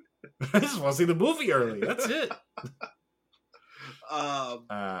 I just want to see the movie early. That's it.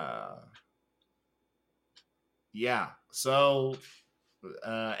 Yeah. So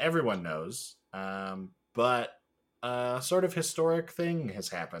everyone knows, but a sort of historic thing has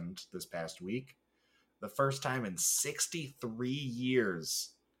happened this past week. The first time in 63 years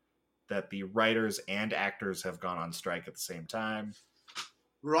that the writers and actors have gone on strike at the same time.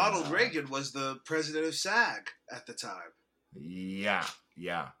 Ronald Reagan was the president of SAG at the time. Yeah.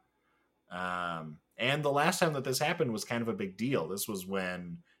 And the last time that this happened was kind of a big deal. This was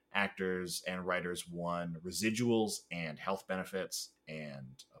when actors and writers won residuals and health benefits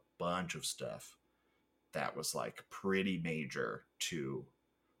and a bunch of stuff that was like pretty major to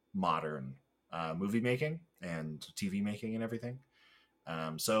modern movie making and TV making and everything.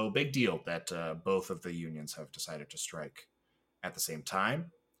 So big deal that both of the unions have decided to strike at the same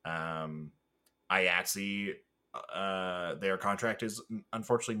time. IATSE, their contract is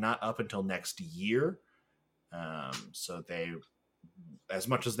unfortunately not up until next year. So they, as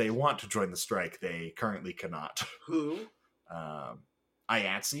much as they want to join the strike, they currently cannot. Who?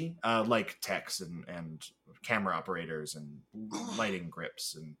 IATSE, like techs and camera operators and lighting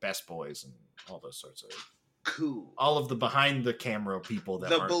grips and best boys and all those sorts of cool. All of the behind the camera people that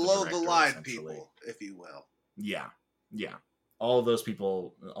the aren't below the, director, the line people, if you will. Yeah. All of those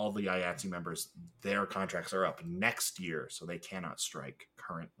people, all the IATSE members, their contracts are up next year, so they cannot strike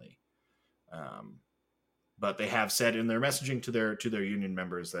currently. But they have said in their messaging to their union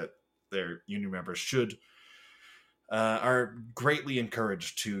members that their union members are greatly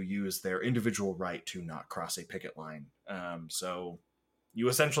encouraged to use their individual right to not cross a picket line. So you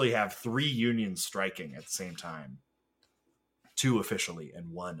essentially have 3 unions striking at the same time, 2 officially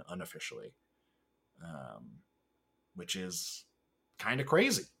and 1 unofficially, which is kind of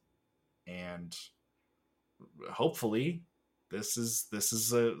crazy. And hopefully this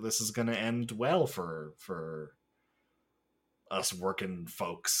is going to end well for us working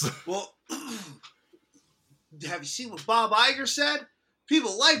folks. Well, have you seen what Bob Iger said?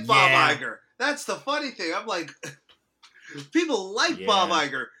 People like Bob Iger. That's the funny thing. I'm like, people like Bob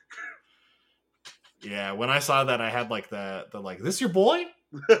Iger. Yeah, when I saw that, I had like the like, this your boy?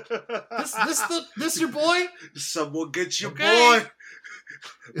 this your boy? Someone get your boy.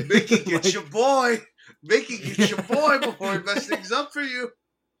 Mickey get your boy. Mickey get your boy before he messes things up for you.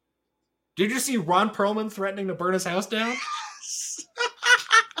 Did you see Ron Perlman threatening to burn his house down?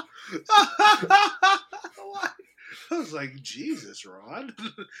 I was like, Jesus, Ron.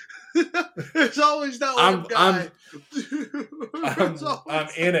 There's always that one guy. I'm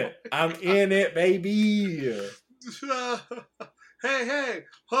in it. I'm in it, baby. hey,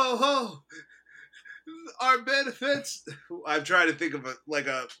 ho, ho, our benefits. I'm trying to think of a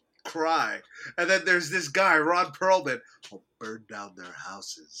cry. And then there's this guy, Ron Perlman. I'll burn down their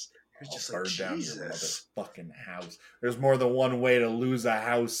houses. You're I'll just burn like, down your Jesus. motherfucking house. There's more than one way to lose a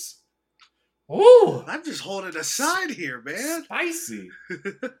house. Ooh, I'm just holding a sign here, man. spicy.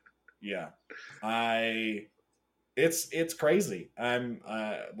 Yeah, it's crazy. I'm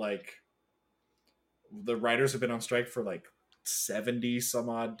like, the writers have been on strike for like 70 some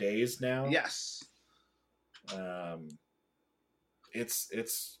odd days now. Yes.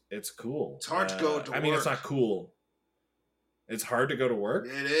 It's cool. It's hard to go to I mean, it's work. not cool. It's hard to go to work.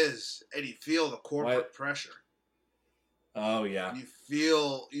 It is. And you feel the corporate pressure. Oh yeah. You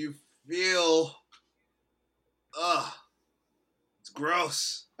feel, it's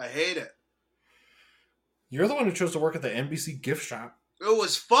gross. I hate it. You're the one who chose to work at the NBC gift shop. It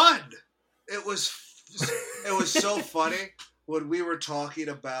was fun. It was so funny when we were talking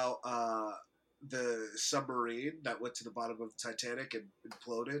about the submarine that went to the bottom of the Titanic and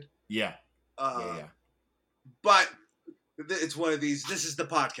imploded. Yeah. Yeah. But it's one of these. This is the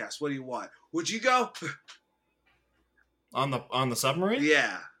podcast. What do you want? Would you go? On the submarine?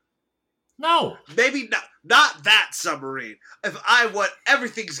 Yeah. No. Maybe not that submarine. If I want,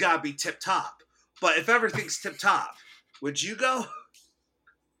 everything's got to be tip top. But if everything's tip top, would you go?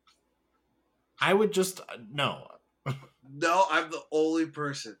 I would just no. No, I'm the only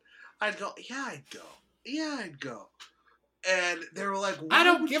person. I'd go. Yeah, I'd go. Yeah, I'd go. And they were like, I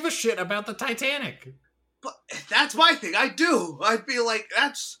don't give a shit about the Titanic. But that's my thing. I do. I'd be like,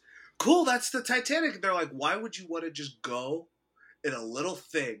 that's cool. That's the Titanic. And they're like, why would you want to just go in a little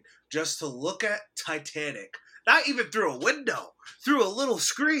thing just to look at Titanic? Not even through a window, through a little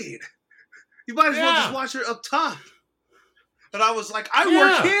screen. You might as well just watch it up top. And I was like, I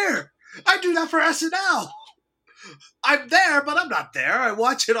work here. I do that for SNL. I'm there, but I'm not there. I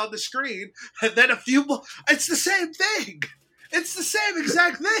watch it on the screen, and then a few more. It's the same thing. It's the same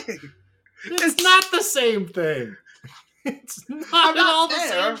exact thing. It's not the same thing. It's not at all the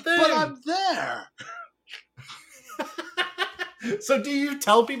same thing. But I'm there. So do you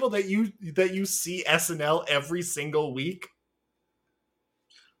tell people that you see SNL every single week?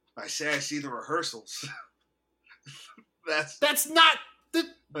 I say I see the rehearsals. That's not the.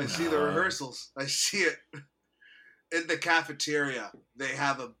 I see the rehearsals. I see it in the cafeteria. They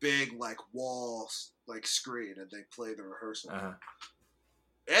have a big wall screen, and they play the rehearsal. Uh-huh.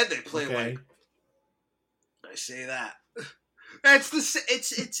 And they play I say that.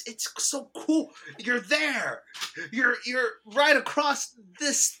 It's so cool. You're there. You're right across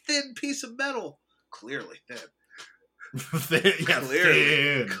this thin piece of metal. Clearly thin.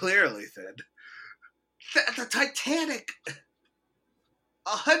 Clearly thin. The Titanic.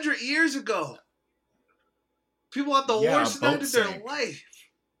 100 years ago. People had the worst night of their life.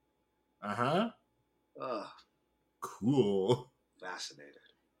 Uh-huh. Cool.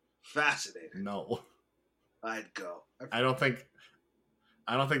 Fascinated. No. I'd go. I don't think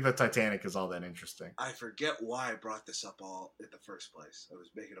the Titanic is all that interesting. I forget why I brought this up all in the first place. I was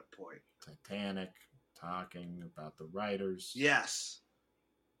making a point. Titanic, talking about the writers. Yes.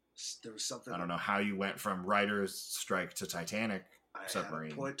 There was something. I don't know how you went from writers' strike to Titanic submarine. I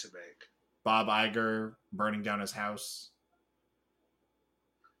had a point to make. Bob Iger burning down his house.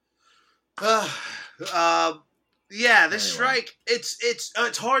 Yeah, this strike,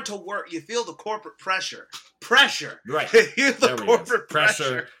 it's hard to work. You feel the corporate pressure. Right. You feel the corporate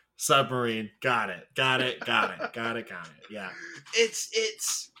pressure. Submarine. Got it. Yeah.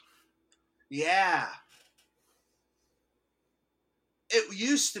 It's yeah. It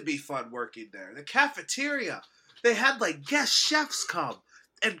used to be fun working there. The cafeteria, they had guest chefs come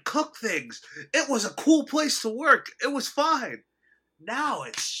and cook things. It was a cool place to work. It was fine. Now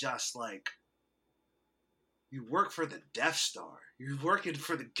it's just you work for the Death Star. You're working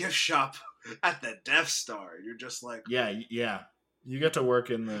for the gift shop at the Death Star. You're just yeah. You get to work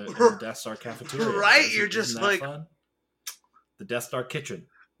in the Death Star cafeteria, right? You're just fun? The Death Star kitchen.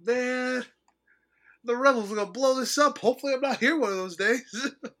 Man, the rebels are gonna blow this up. Hopefully, I'm not here one of those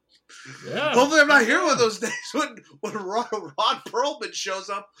days. Yeah. Hopefully, I'm not here one of those days when Ron Perlman shows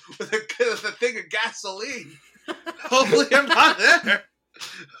up with a thing of gasoline. Hopefully, I'm not there.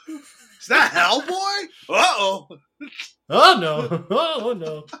 Is that Hellboy? Uh-oh. Oh, no. Oh,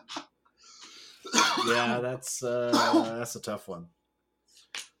 no. Yeah, that's a tough one.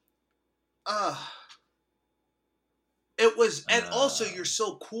 It was, and also you're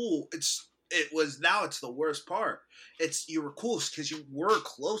so cool. Now it's the worst part. You were cool because you were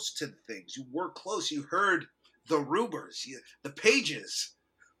close to the things. You were close. You heard the rumors. The pages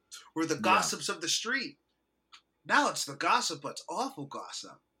were the gossips of the street. Now it's the gossip, but it's awful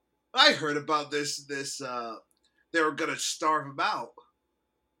gossip. I heard about this. They were gonna starve him out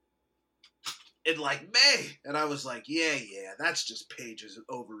in like May, and I was like, yeah, that's just Pages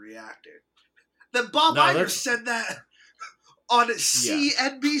overreacting. Then Bob Iger said that on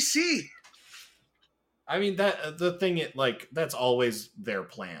CNBC. I mean, that the thing, that's always their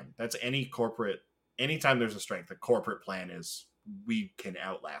plan. That's any corporate. Anytime there's a strike, the corporate plan is we can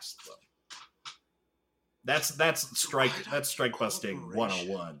outlast them. That's strike busting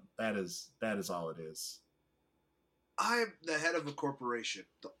 101. That is all it is. I'm the head of a corporation.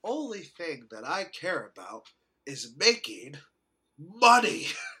 The only thing that I care about is making money.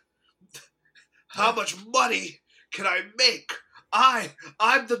 How much money can I make?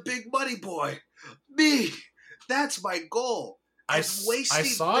 I'm the big money boy. Me. That's my goal. And wasting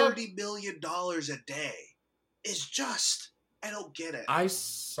 $30 million a day is just, I don't get it. I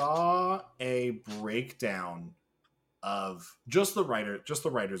saw a breakdown of just the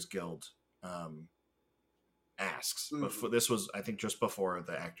Writers Guild asks. Mm-hmm. This was, I think, just before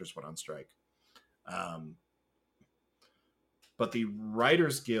the actors went on strike. But the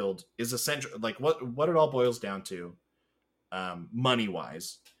Writers Guild is essentially, like, what it all boils down to,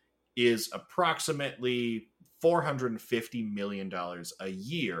 money-wise, is approximately $450 million a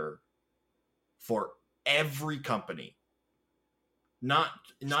year for every company. Not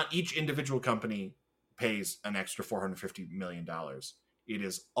each individual company pays an extra $450 million. It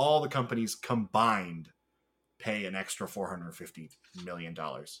is all the companies combined pay an extra $450 million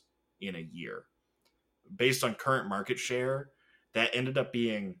in a year. Based on current market share, that ended up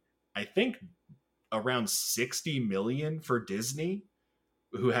being, I think, around 60 million for Disney,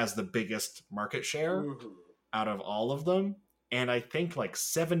 who has the biggest market share out of all of them. And I think like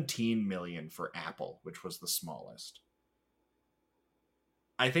 17 million for Apple, which was the smallest.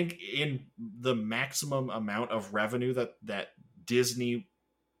 I think in the maximum amount of revenue that Disney,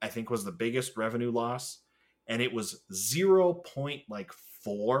 I think, was the biggest revenue loss, and it was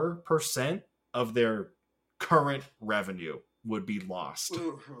 0.4% of their current revenue would be lost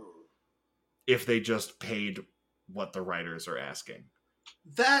if they just paid what the writers are asking.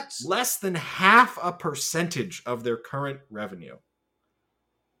 That's less than 0.5% of their current revenue.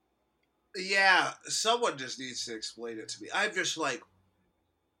 Yeah, someone just needs to explain it to me. I'm just like,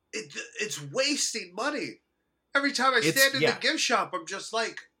 it's wasting money. Every time I stand in the gift shop, I'm just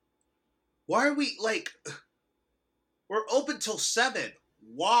like, why are we, like, we're open till 7.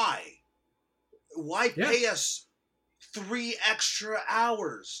 Why? Why pay us 3 extra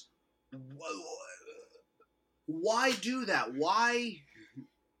hours? Why do that? Why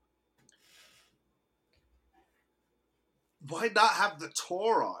not have the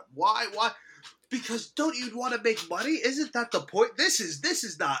tour on? Why? Because don't you want to make money? Isn't that the point? This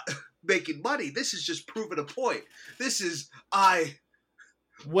is not making money. This is just proving a point. This is I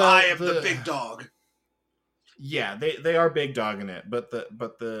am the big dog. Yeah, they are big dogging it, but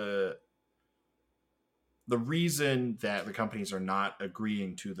the reason that the companies are not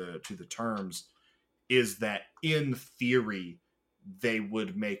agreeing to the terms is that in theory they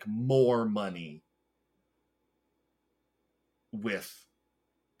would make more money with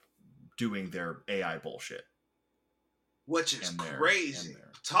doing their AI bullshit. Which is crazy.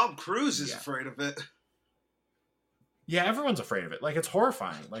 Tom Cruise is afraid of it. Yeah, everyone's afraid of it. Like, it's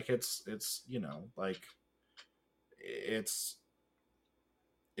horrifying. Like, it's you know, like, it's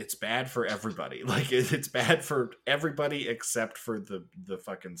bad for everybody. Like, it's bad for everybody except for the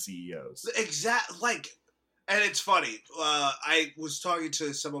fucking CEOs. Exactly. Like, and it's funny. I was talking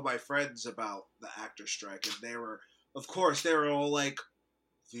to some of my friends about the actor strike, and they were all like,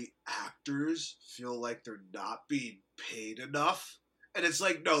 the actors feel like they're not being paid enough. And it's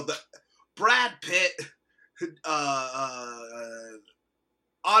like, no, the Brad Pitt, Ana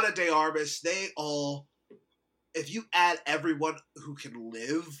de Armas, they all, if you add everyone who can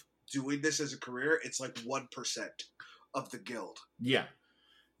live doing this as a career, it's like 1% of the guild. Yeah.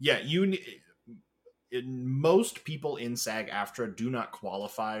 Most people in SAG-AFTRA do not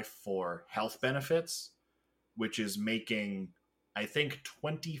qualify for health benefits, which is making, I think,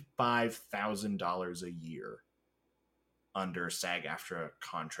 $25,000 a year under SAG-AFTRA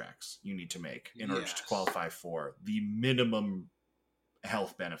contracts you need to make in order to qualify for the minimum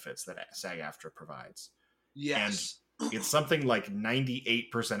health benefits that SAG-AFTRA provides. Yes. And it's something like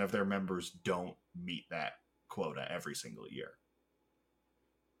 98% of their members don't meet that quota every single year.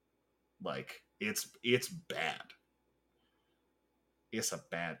 Like, it's bad. It's a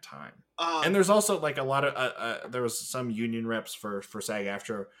bad time. And there's also, like, a lot of there was some union reps for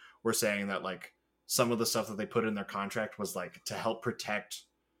SAG-AFTRA were saying that, like, some of the stuff that they put in their contract was, like, to help protect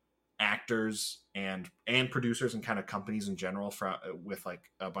actors and producers and kind of companies in general with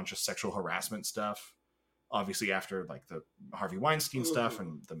like a bunch of sexual harassment stuff. Obviously, after like the Harvey Weinstein stuff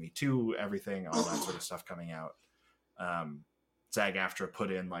and the Me Too, everything, all that sort of stuff coming out, SAG-AFTRA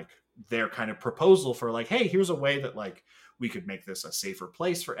put in like their kind of proposal for like, hey, here's a way that like we could make this a safer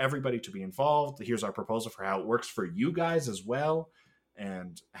place for everybody to be involved. Here's our proposal for how it works for you guys as well,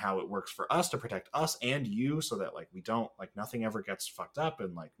 and how it works for us to protect us and you, so that like we don't like nothing ever gets fucked up,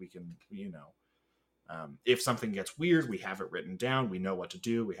 and like we can, you know, if something gets weird, we have it written down, we know what to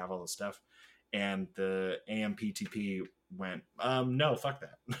do, we have all this stuff. And the AMPTP went, no, fuck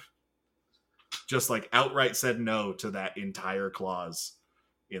that. Just like outright said no to that entire clause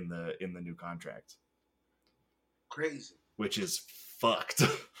in the new contract. Crazy. Which is fucked.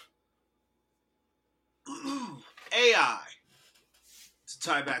 AI. It's a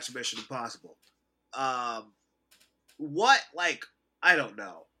time action Mission Impossible. What, like, I don't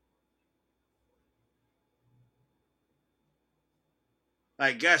know.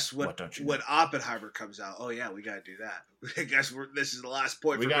 I guess when Oppenheimer comes out, oh yeah, we gotta do that. I guess this is the last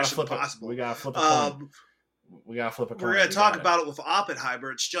point for Mission Impossible. We gotta flip a coin. We gotta flip a coin. We're gonna talk about it with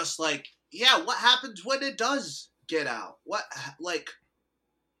Oppenheimer. It's just like, yeah, what happens when it does get out? What, like,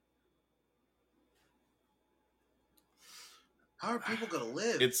 how are people gonna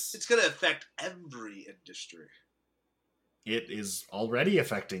live? It's gonna affect every industry. It is already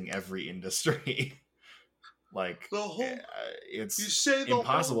affecting every industry. Like, the whole, it's you say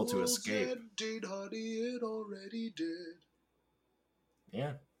impossible to escape. Ending, honey, it already did.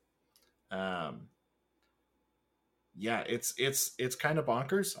 Yeah. Yeah, it's kind of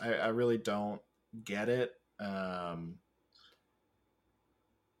bonkers. I really don't get it.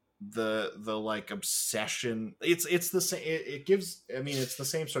 The like obsession. It's the same. It gives. I mean, it's the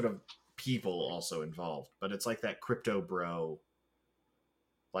same sort of people also involved, but it's like that crypto bro,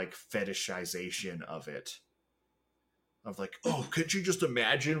 like fetishization of it. Of like, oh, could you just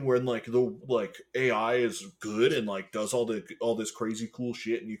imagine when like the like AI is good and like does all this crazy cool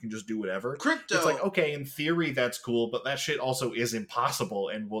shit and you can just do whatever? Crypto. It's like, okay, in theory that's cool, but that shit also is impossible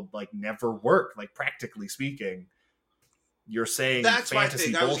and will like never work. Like practically speaking, you're saying that's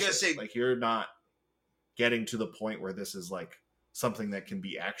fantasy my thing. bullshit. I was gonna say, like you're not getting to the point where this is like something that can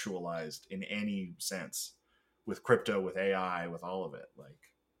be actualized in any sense with crypto, with AI, with all of it. Like,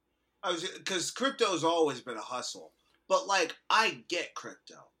 because crypto's always been a hustle. But, like, I get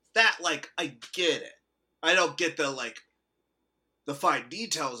crypto. That, like, I get it. I don't get the, like, the fine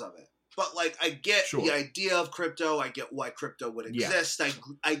details of it. But, like, I get the idea of crypto. I get why crypto would exist. Yeah.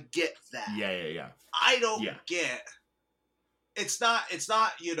 I get that. Yeah. I don't get... It's not,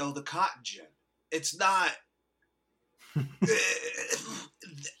 you know, the cotton gin. It's not...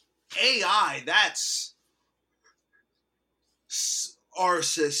 AI, that's... Our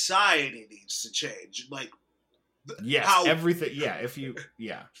society needs to change. Like... Yes, everything. Yeah, if you, we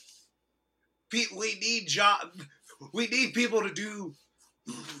need we need people to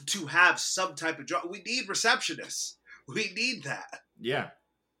have some type of job. We need receptionists. We need that. Yeah.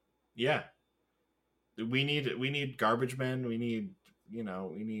 We need garbage men. We need, you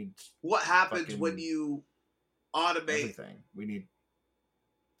know, What happens when you automate everything? We need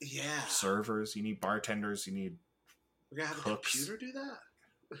servers. You need bartenders. You need we're gonna have cooks. A computer do that.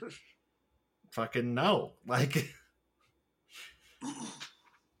 Fucking no. Like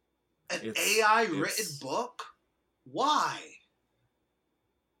an AI written book? Why?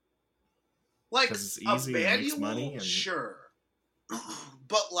 Like it's easy, a manual? It makes money and... Sure.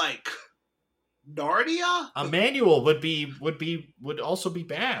 But like Narnia? A manual would also be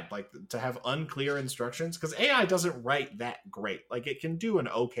bad. Like to have unclear instructions, because AI doesn't write that great. Like it can do an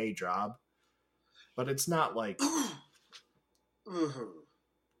okay job, but it's not like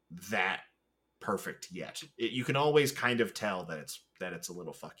that perfect yet. You can always kind of tell that it's a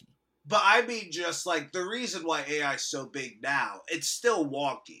little fucky. But I mean, just like the reason why AI is so big now, it's still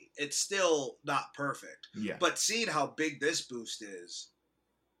wonky. It's still not perfect. Yeah. But seeing how big this boost is,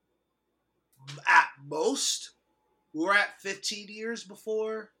 at most, we're at 15 years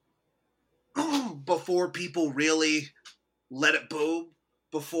before people really let it boom.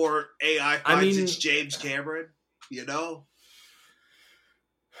 Before AI finds its James Cameron, you know.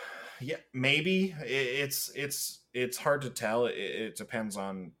 Yeah, maybe it's hard to tell. It depends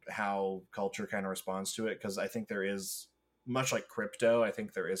on how culture kind of responds to it, because I think there is, much like crypto, I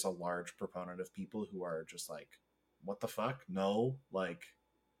think there is a large proponent of people who are just like, what the fuck? No, like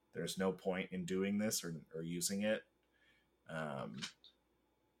there's no point in doing this or using it.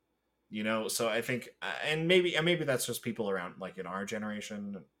 You know, so I think, and maybe that's just people around like in our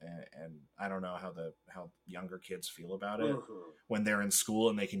generation, and I don't know how younger kids feel about it when they're in school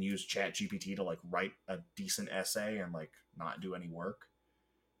and they can use Chat GPT to like write a decent essay and like not do any work.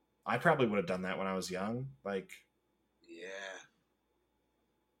 I probably would have done that when I was young, like, Yeah.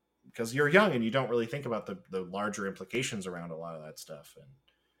 because you're young and you don't really think about the larger implications around a lot of that stuff and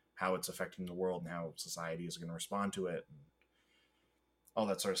how it's affecting the world and how society is going to respond to it. And all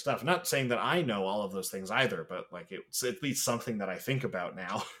that sort of stuff. Not saying that I know all of those things either, but like it's at least something that I think about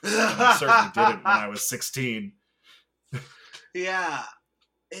now. And I certainly didn't when I was 16. Yeah.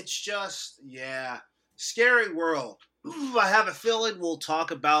 It's just, yeah. Scary world. I have a feeling we'll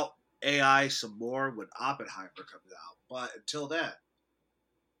talk about AI some more when Oppenheimer comes out. But until then,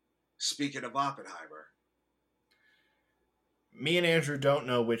 speaking of Oppenheimer, me and Andrew don't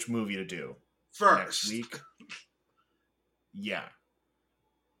know which movie to do first next week. Yeah.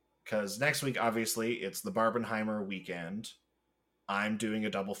 Because next week, obviously, it's the Barbenheimer weekend. I'm doing a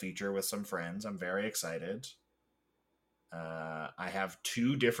double feature with some friends. I'm very excited. I have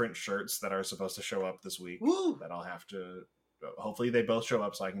 2 different shirts that are supposed to show up this week. Woo! That I'll have to... Hopefully they both show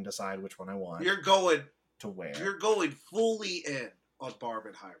up so I can decide which one I want You're going to wear. You're going fully in on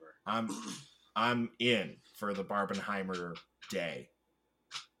Barbenheimer. I'm in for the Barbenheimer day.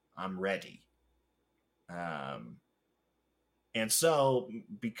 I'm ready. And so,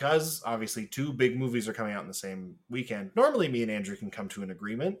 because obviously 2 big movies are coming out in the same weekend, normally me and Andrew can come to an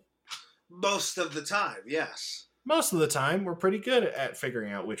agreement. Most of the time, yes. Most of the time, we're pretty good at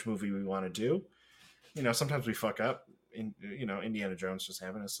figuring out which movie we want to do. You know, sometimes we fuck up. Indiana Jones just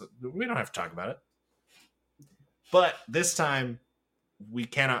happened. So we don't have to talk about it. But this time, we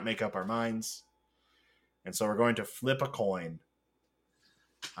cannot make up our minds. And so we're going to flip a coin.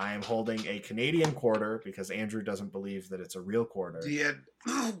 I am holding a Canadian quarter because Andrew doesn't believe that it's a real quarter. Yeah,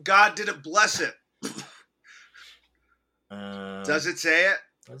 God didn't bless it. Does it say it?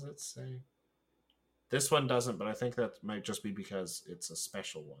 Does it say? This one doesn't, but I think that might just be because it's a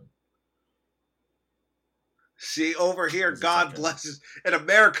special one. See, over here, God blesses. In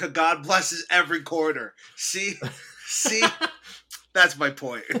America, God blesses every quarter. See? That's my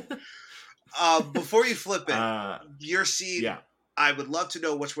point. Before you flip it, you're seeing... Yeah. I would love to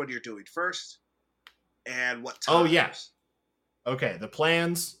know which one you're doing first and what time. Oh, yes. Okay, the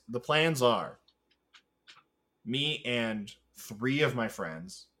plans are me and 3 of my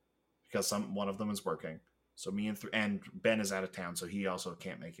friends, because one of them is working. So me and Ben is out of town, so he also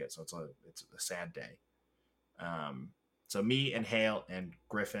can't make it. So it's a sad day. So me and Hale and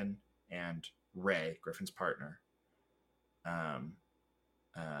Griffin and Ray, Griffin's partner,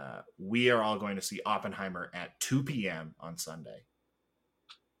 we are all going to see Oppenheimer at 2 p.m. on Sunday.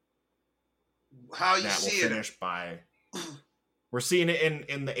 How you see it? Finish by. We're seeing it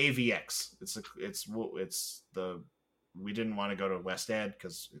in the AVX. We didn't want to go to West Ed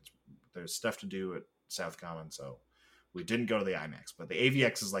because there's stuff to do at South Common, so we didn't go to the IMAX. But the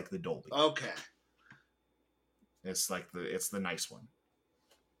AVX is like the Dolby. Okay. It's the nice one.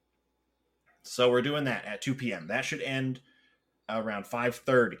 So we're doing that at 2 p.m. That should end around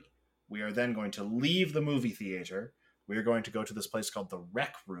 5:30. We are then going to leave the movie theater. We are going to go to this place called the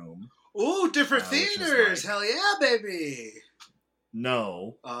Rec Room. Ooh, different theaters. Hell yeah, baby.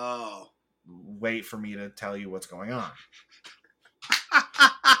 No. Oh. Wait for me to tell you what's going on.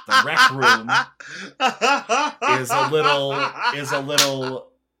 The Rec Room is a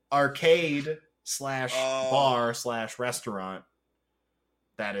little arcade / bar / restaurant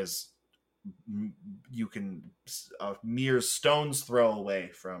that is you can a mere stone's throw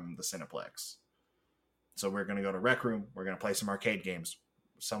away from the Cineplex. So we're going to go to Rec Room. We're going to play some arcade games.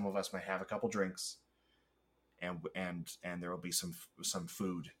 Some of us might have a couple drinks, and there will be some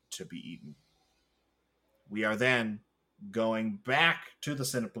food to be eaten. We are then going back to the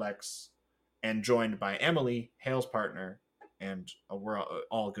Cineplex and joined by Emily, Hale's partner, and we're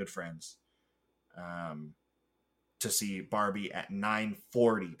all good friends, to see Barbie at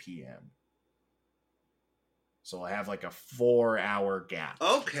 9:40 p.m. So we'll have like a 4-hour gap.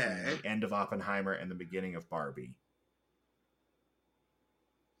 Okay. Between the end of Oppenheimer and the beginning of Barbie.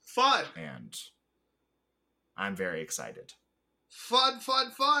 Fun. And I'm very excited. Fun.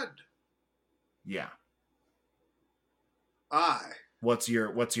 Yeah. What's your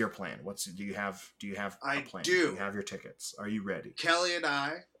plan? Do you have a plan? Do you have your tickets? Are you ready? Kelly and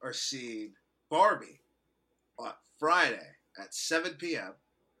I are seeing Barbie on Friday at 7 p.m.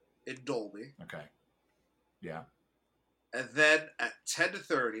 in Dolby. Okay. Yeah. And then at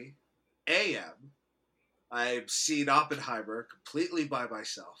 10:30 a.m., I'm seeing Oppenheimer completely by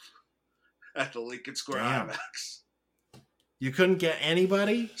myself at the Lincoln Square IMAX. You couldn't get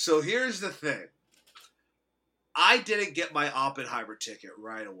anybody? So here's the thing. I didn't get my Oppenheimer ticket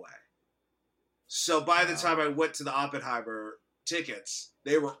right away. So by the time I went to the Oppenheimer tickets,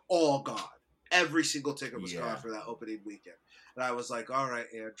 they were all gone. Every single ticket was gone for that opening weekend. And I was like, all right,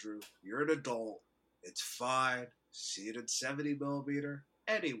 Andrew, you're an adult. It's fine. See it in 70 millimeter.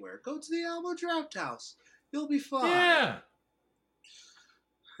 Anywhere. Go to the Alamo Draft House. You'll be fine. Yeah.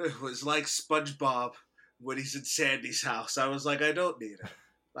 It was like SpongeBob when he's in Sandy's house. I was like, I don't need it.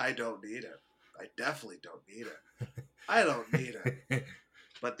 I don't need it. I definitely don't need it. I don't need it.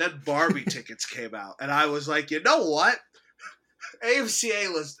 But then Barbie tickets came out, and I was like, you know what? AMC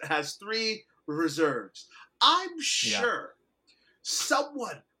A-List has 3 reserves. I'm sure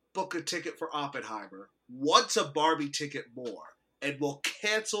someone book a ticket for Oppenheimer, wants a Barbie ticket more, and will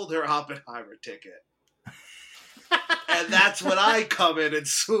cancel their Oppenheimer ticket. And that's when I come in and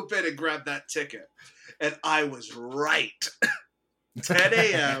swoop in and grab that ticket. And I was right. 10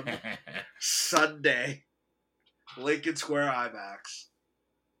 a.m. Sunday, Lincoln Square IMAX.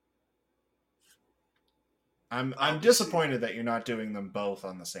 I'm disappointed that you're not doing them both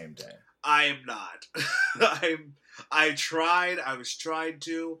on the same day. I am not. I tried. I was trying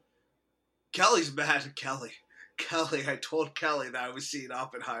to. Kelly's mad at Kelly. I told Kelly that I was seeing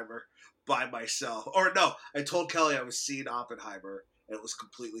Oppenheimer by myself. Or no, I told Kelly I was seeing Oppenheimer and it was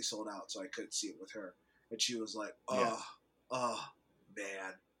completely sold out, so I couldn't see it with her. And she was like, oh,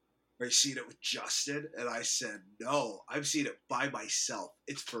 man. Are you seeing it with Justin? And I said, no, I'm seeing it by myself.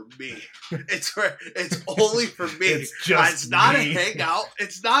 It's for me. It's only for me. It's not me. A hangout.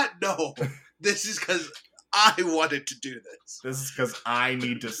 It's not, no. This is because I wanted to do this. This is because I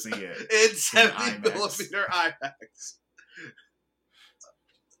need to see it. In 70 millimeter IMAX.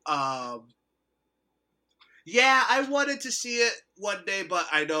 Yeah, I wanted to see it one day, but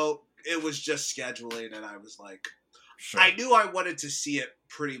I know it was just scheduling, and I was like, sure. I knew I wanted to see it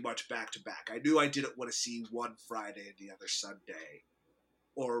pretty much back to back. I knew I didn't want to see one Friday and the other Sunday.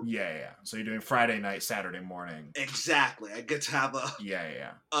 Or So you're doing Friday night, Saturday morning. Exactly. I get to have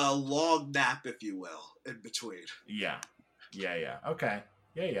a long nap, if you will, in between. Yeah. Okay.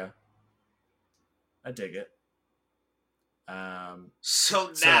 Yeah. I dig it.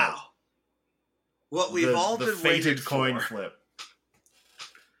 So now, what we've all been waiting for. Coin flip.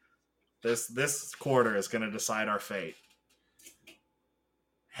 This quarter is going to decide our fate.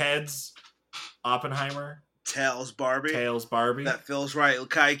 Heads, Oppenheimer. Tails, Barbie. That feels right.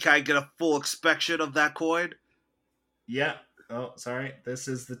 Can I get a full inspection of that coin? Yeah. Oh, sorry. This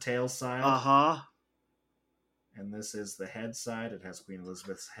is the tails side. Uh-huh. And this is the head side. It has Queen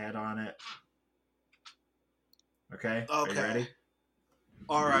Elizabeth's head on it. Okay. Are you ready?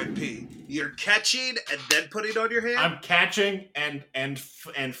 R.I.P. You're catching and then putting on your hand? I'm catching and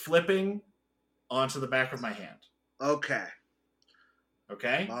flipping onto the back of my hand. Okay.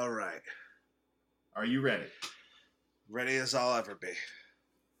 All right. Are you ready? Ready as I'll ever be.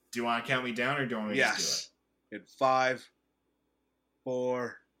 Do you want to count me down or do you want me to just do it? In 5,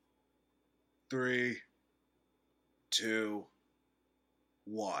 4, 3, 2,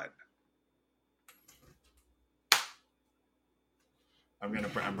 1. I'm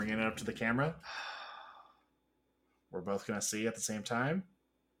bringing it up to the camera. We're both gonna see at the same time.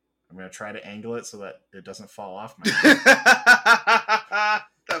 I'm gonna try to angle it so that it doesn't fall off my head.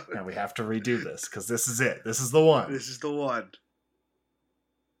 Now we have to redo this because this is it. This is the one.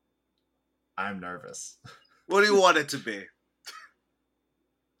 I'm nervous. What do you want it to be?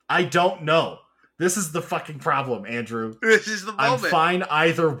 I don't know. This is the fucking problem, Andrew. This is the moment. I'm fine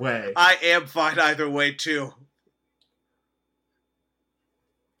either way. I am fine either way too.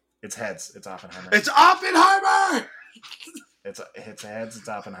 It's heads. It's Oppenheimer. It's Oppenheimer! It's heads. It's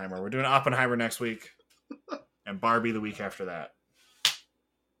Oppenheimer. We're doing Oppenheimer next week. And Barbie the week after that.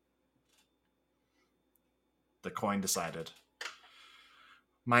 The coin decided.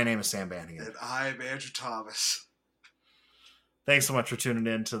 My name is Sam Bannigan. And I'm Andrew Thomas. Thanks so much for tuning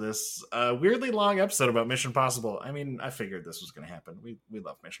in to this weirdly long episode about Mission Impossible. I mean, I figured this was going to happen. We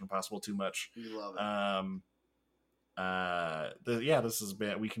love Mission Impossible too much. We love it. This has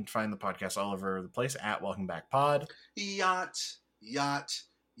been. We can find the podcast all over the place at Welcome Back Pod. Yacht, yacht,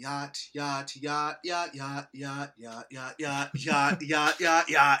 yacht, yacht, yacht, yacht, yacht, yacht, yacht, yacht, yacht, yacht, yacht,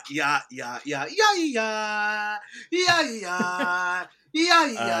 yacht, yacht, yacht, yacht, yacht, yacht, you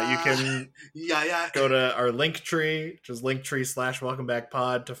can go to our Linktree, which is Linktree/Welcome Back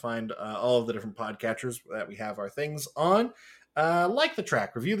Pod, to find all of the different podcatchers that we have our things on. Like the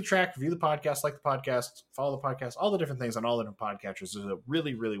track, review the podcast, like the podcast, follow the podcast, all the different things on all the different podcatchers is a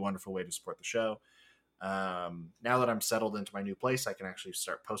really, really wonderful way to support the show. Now that I'm settled into my new place, I can actually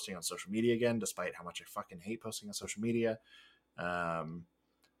start posting on social media again, despite how much I fucking hate posting on social media.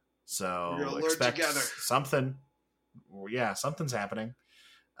 So We're gonna learn expect together. something. Yeah, something's happening.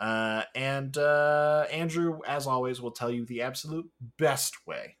 And Andrew, as always, will tell you the absolute best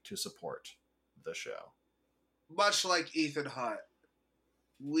way to support the show. Much like Ethan Hunt,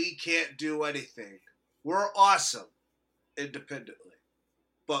 we can't do anything. We're awesome independently,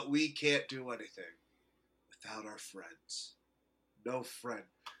 but we can't do anything without our friends. No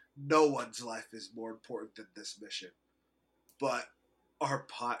one's life is more important than this mission. But our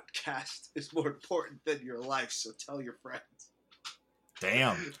podcast is more important than your life, so tell your friends.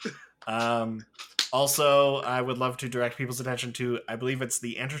 Damn. Also, I would love to direct people's attention to, I believe it's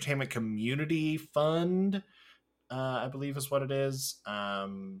the Entertainment Community Fund, I believe is what it is.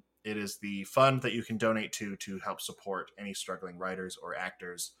 It is the fund that you can donate to help support any struggling writers or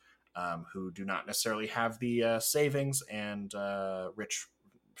actors who do not necessarily have the savings and rich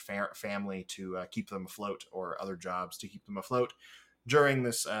family to keep them afloat, or other jobs to keep them afloat during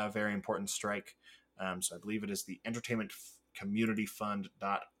this very important strike. So I believe it is the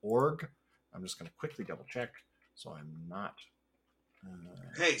entertainmentcommunityfund.org. I'm just going to quickly double check so I'm not...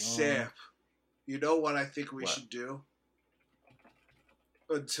 Hey, Sam, you know what I think we should do?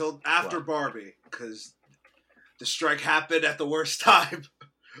 Until after Barbie, because the strike happened at the worst time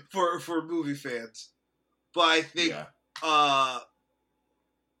for movie fans. But I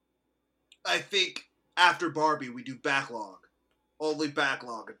think after Barbie we do backlog. Only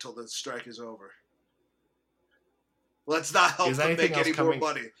backlog until the strike is over. Let's not help them make any more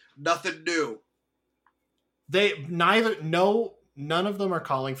money. Nothing new. None of them are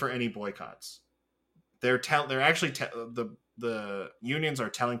calling for any boycotts. They're actually the unions are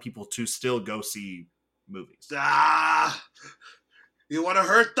telling people to still go see movies. You want to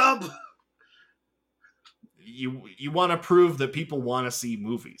hurt them? You want to prove that people want to see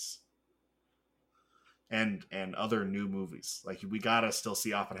movies. And other new movies. Like, we gotta still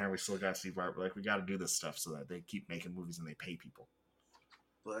see Oppenheimer, we still gotta see Barbie. Like, we gotta do this stuff so that they keep making movies and they pay people.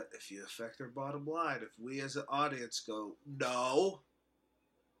 But if you affect their bottom line, if we as an audience go, no,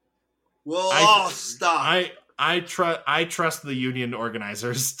 we'll all stop. I trust the union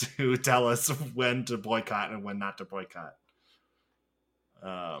organizers to tell us when to boycott and when not to boycott.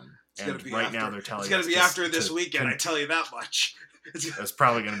 Now they're telling us it's gonna be after this weekend. I tell you that much. It's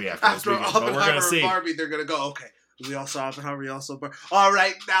probably going to be after this weekend, but we're going to see. Barbie, they're going to go, okay, we all saw Oppenheimer, we all saw Barbie. All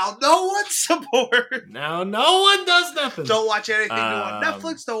right, now no one support. Now no one does nothing. Don't watch anything new on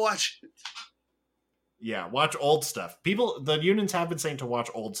Netflix. Don't watch it. Yeah, watch old stuff. The unions have been saying to watch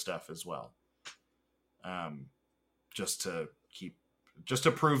old stuff as well. Just to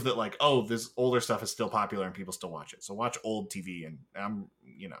prove that, like, oh, this older stuff is still popular and people still watch it. So watch old TV and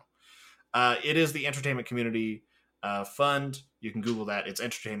it is the Entertainment Community Fund. You can Google that. It's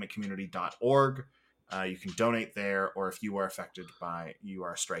entertainmentcommunity.org. You can donate there, or if you are affected by, you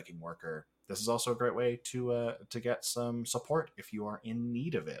are a striking worker, this is also a great way to get some support if you are in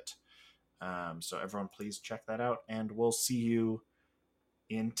need of it. So everyone, please check that out, and we'll see you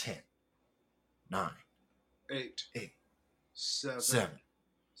in 10, 9, 8, 7,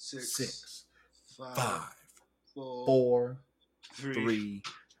 6, 5, 4, 4 3,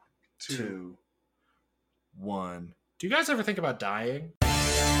 2, 1. Do you guys ever think about dying?